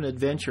you have an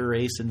adventure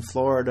race in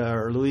Florida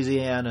or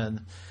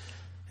Louisiana?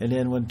 And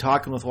then when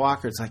talking with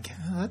Walker, it's like,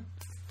 that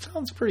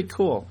sounds pretty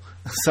cool.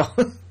 So,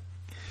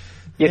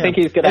 you think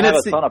he's going to have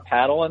a ton of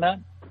paddle in that?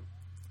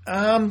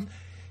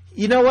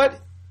 You know what?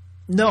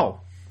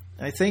 No.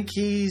 I think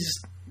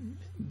he's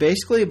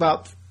basically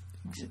about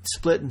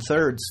split in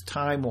thirds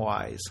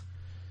time-wise.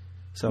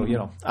 So, you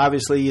know,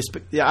 obviously you're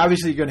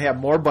going to have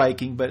more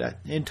biking, but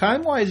in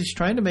time-wise, he's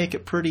trying to make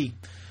it pretty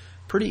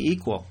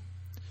equal.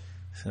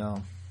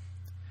 So,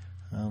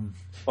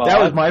 that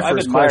was my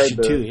first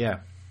question, too, yeah.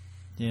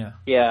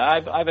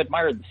 Yeah, I've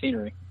admired the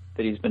scenery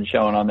that he's been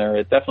showing on there.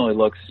 It definitely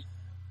looks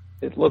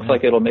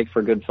like it'll make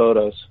for good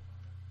photos.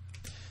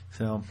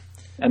 So,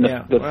 and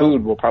the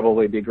food will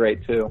probably be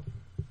great too.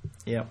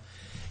 Yeah,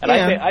 and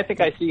I think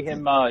I see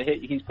him.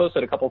 He's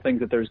posted a couple things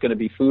that there's going to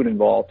be food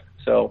involved.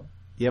 So,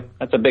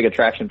 that's a big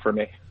attraction for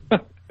me.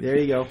 There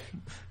you go.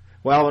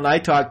 Well, when I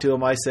talked to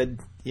him, I said,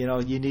 you know,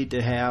 you need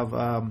to have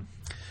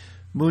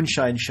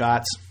moonshine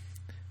shots.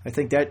 I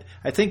think that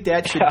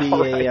should be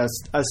right.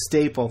 a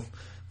staple.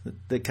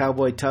 The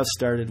Cowboy Tough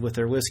started with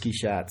their whiskey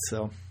shots.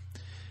 So,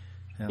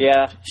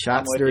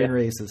 shots during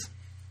races.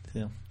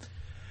 Yeah.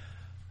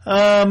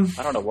 I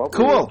don't know what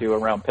we would do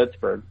around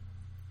Pittsburgh.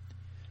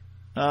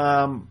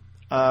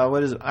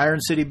 What is it? Iron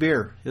City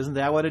Beer. Isn't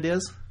that what it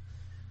is?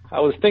 I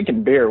was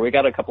thinking beer. We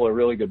got a couple of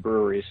really good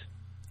breweries.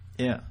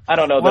 Yeah. I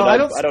don't know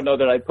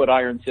that I'd put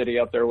Iron City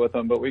up there with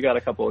them, but we got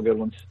a couple of good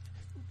ones.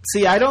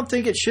 See, I don't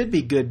think it should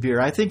be good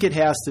beer. I think it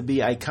has to be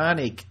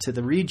iconic to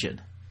the region.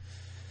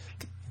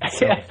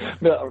 So.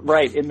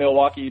 Right. In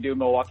Milwaukee, you do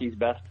Milwaukee's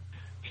best.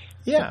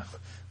 Yeah.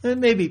 And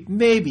maybe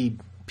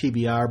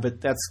PBR, but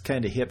that's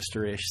kind of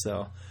hipsterish.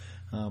 So,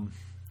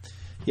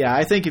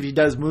 I think if he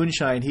does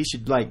moonshine, he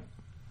should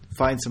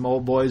find some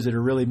old boys that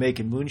are really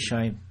making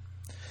moonshine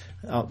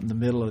out in the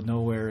middle of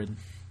nowhere and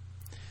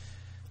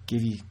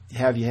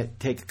have you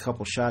take a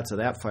couple shots of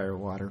that fire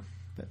water.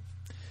 But.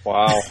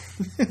 Wow.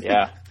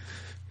 Yeah.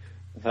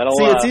 That'll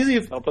it's easy.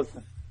 That'll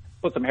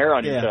put some hair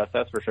on your chest.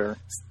 That's for sure.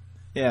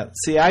 Yeah.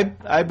 See,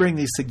 I bring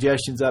these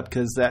suggestions up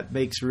because that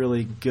makes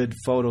really good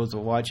photos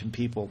of watching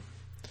people,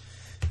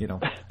 you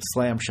know,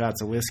 slam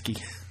shots of whiskey.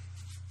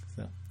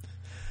 So,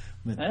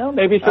 well,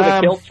 maybe for the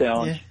kilt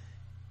challenge. Yeah.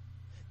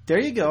 There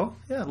you go.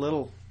 Yeah,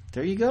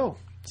 there you go.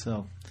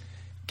 So,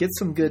 get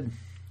some good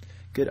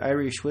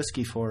Irish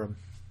whiskey for them.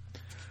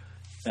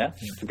 Yeah,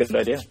 it's a good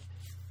idea.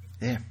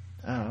 Yeah,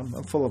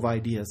 I'm full of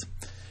ideas.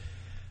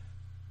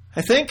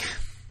 I think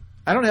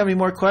I don't have any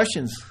more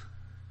questions.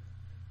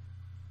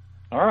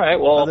 All right.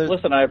 Well,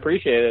 listen, I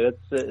appreciate it.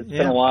 It's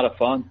been a lot of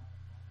fun.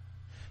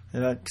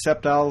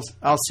 Except I'll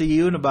see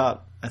you in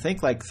about, I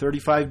think,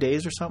 35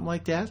 days or something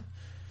like that.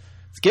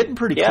 It's getting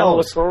pretty close. Yeah, I'll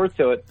look forward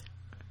to it.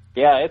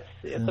 Yeah,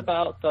 it's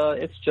about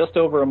it's just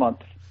over a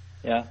month.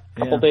 Yeah, a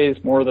couple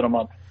days more than a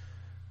month.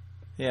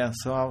 Yeah.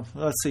 So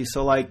let's see.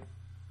 So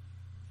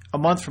a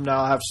month from now,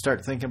 I'll have to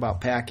start thinking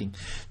about packing.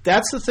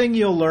 That's the thing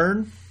you'll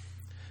learn.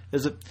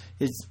 Is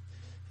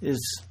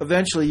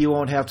eventually you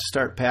won't have to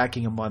start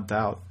packing a month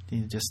out.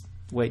 You just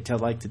wait till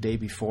the day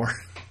before.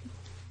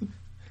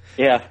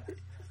 Yeah.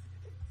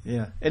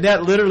 Yeah. And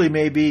that literally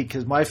may be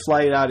because my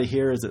flight out of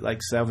here is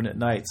at 7 at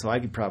night, so I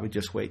could probably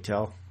just wait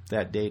till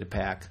that day to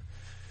pack.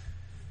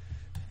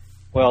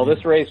 Well,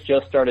 this race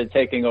just started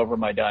taking over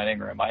my dining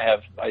room.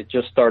 I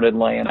just started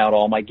laying out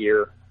all my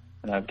gear,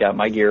 and I've got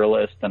my gear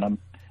list, and I'm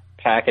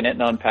packing it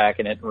and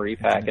unpacking it and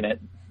repacking it.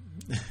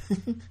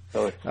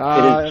 So it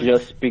is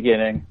just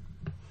beginning.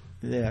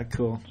 Yeah,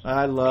 cool.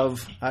 I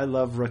love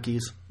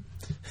rookies.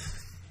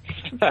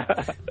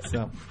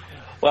 So.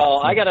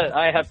 Well, I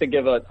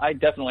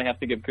definitely have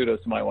to give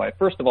kudos to my wife.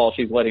 First of all,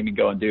 she's letting me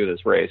go and do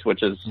this race,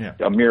 which is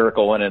a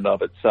miracle in and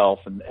of itself.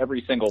 And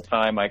every single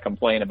time I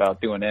complain about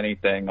doing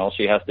anything, all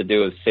she has to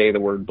do is say the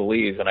word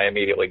Belize, and I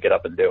immediately get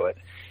up and do it.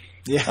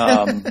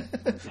 Yeah.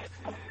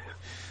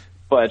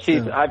 But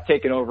I've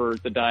taken over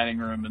the dining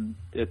room, and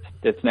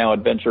it's now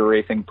Adventure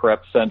Racing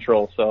Prep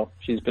Central. So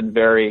she's been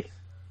very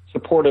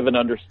supportive and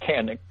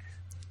understanding.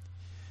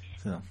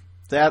 So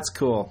that's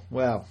cool.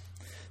 Well,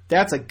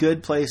 that's a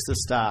good place to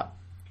stop.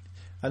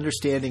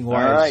 Understanding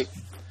wise. All right.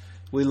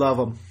 We love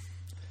them.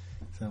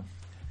 So,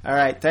 all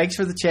right. Thanks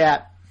for the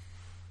chat.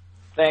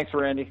 Thanks,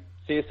 Randy.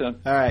 See you soon.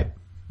 All right.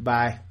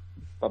 Bye.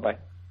 Bye-bye.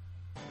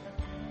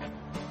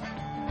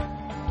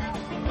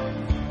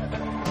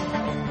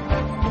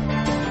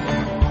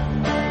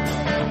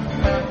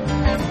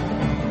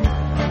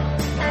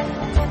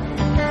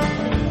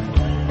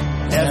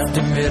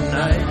 After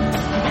midnight,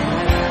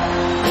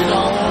 it's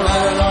all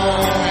right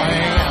along.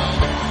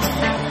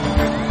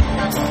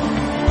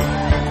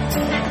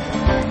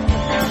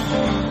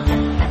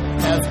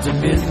 After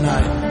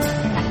midnight,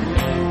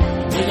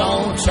 we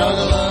gon'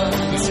 chuggle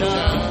and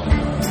shine.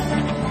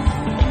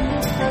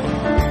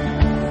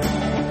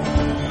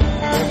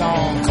 We're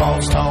gon'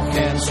 cause talk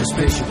and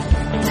suspicion.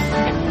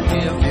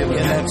 Give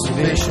an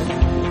exhibition.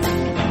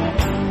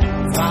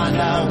 Find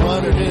out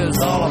what it is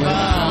all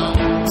about.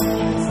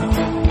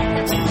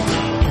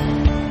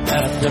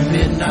 After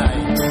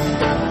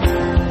midnight.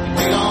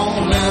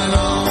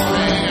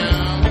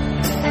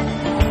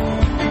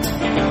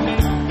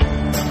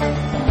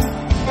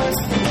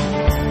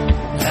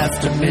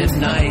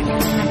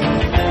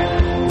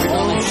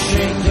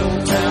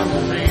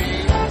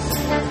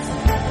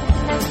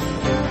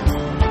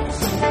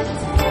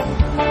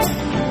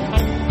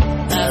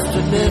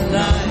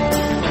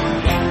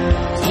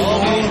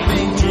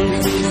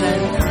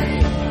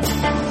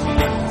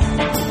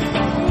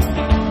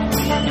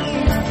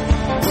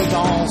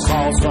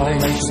 calls to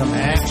take some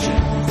action.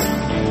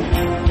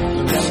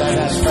 Get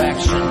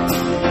satisfaction.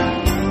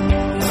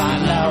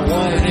 Find out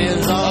what it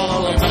is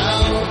all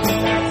about.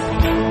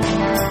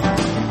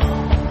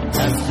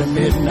 After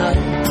midnight,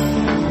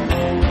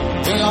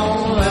 we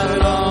gon' let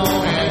it all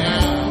hang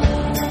out.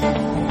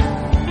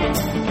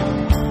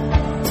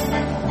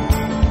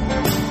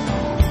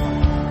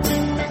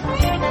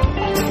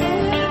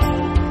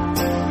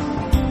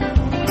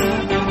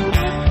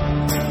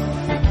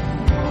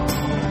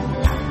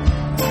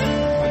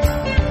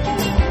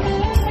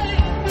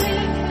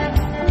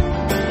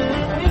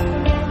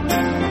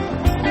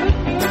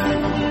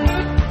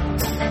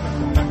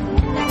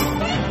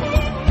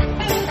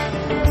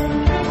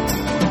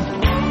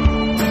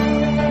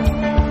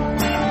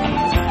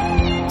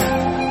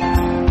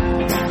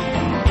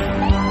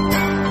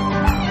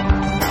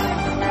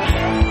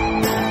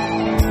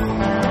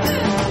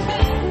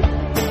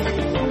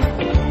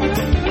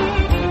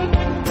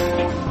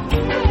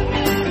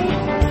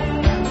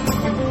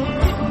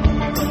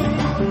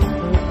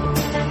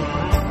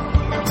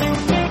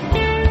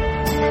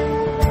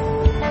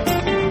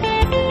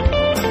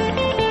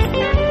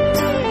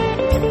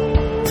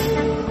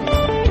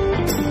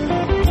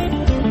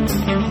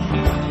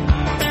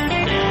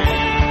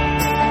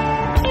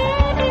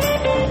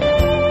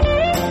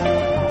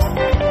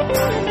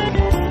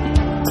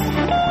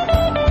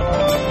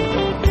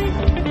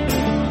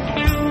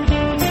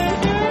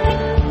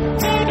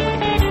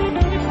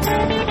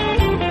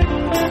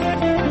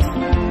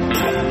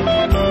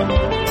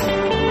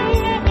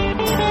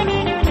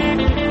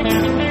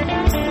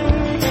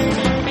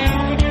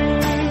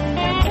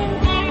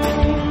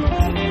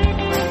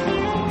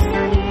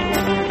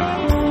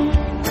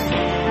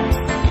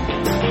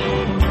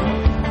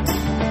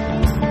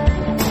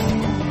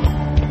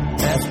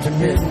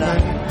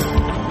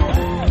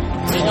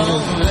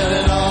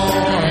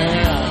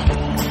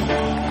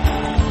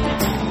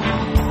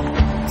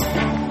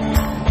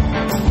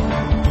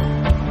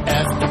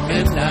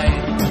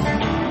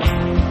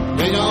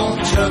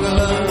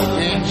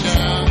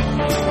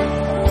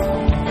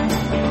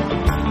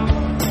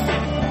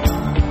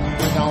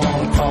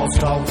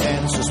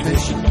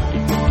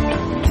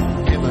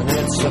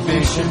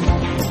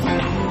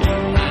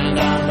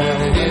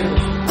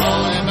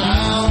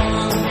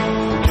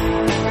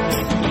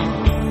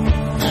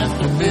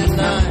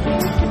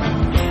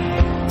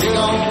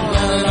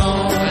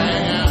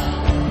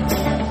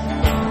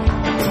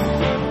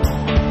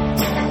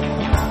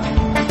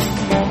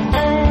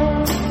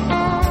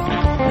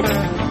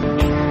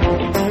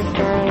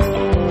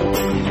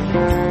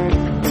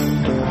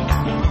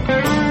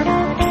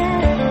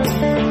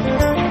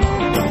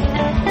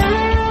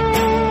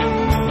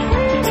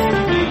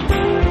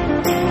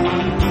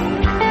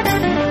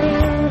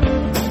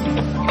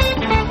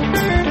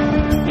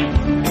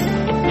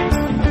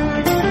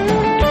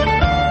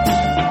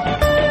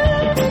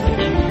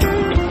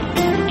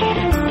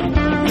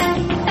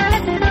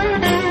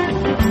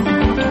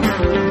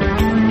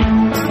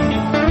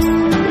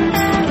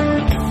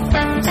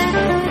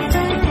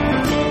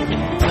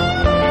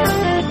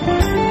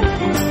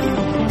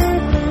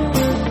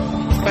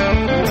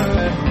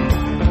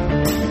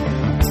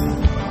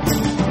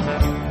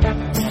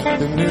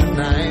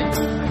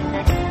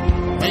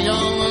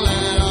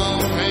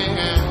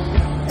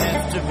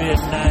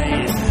 Midnight.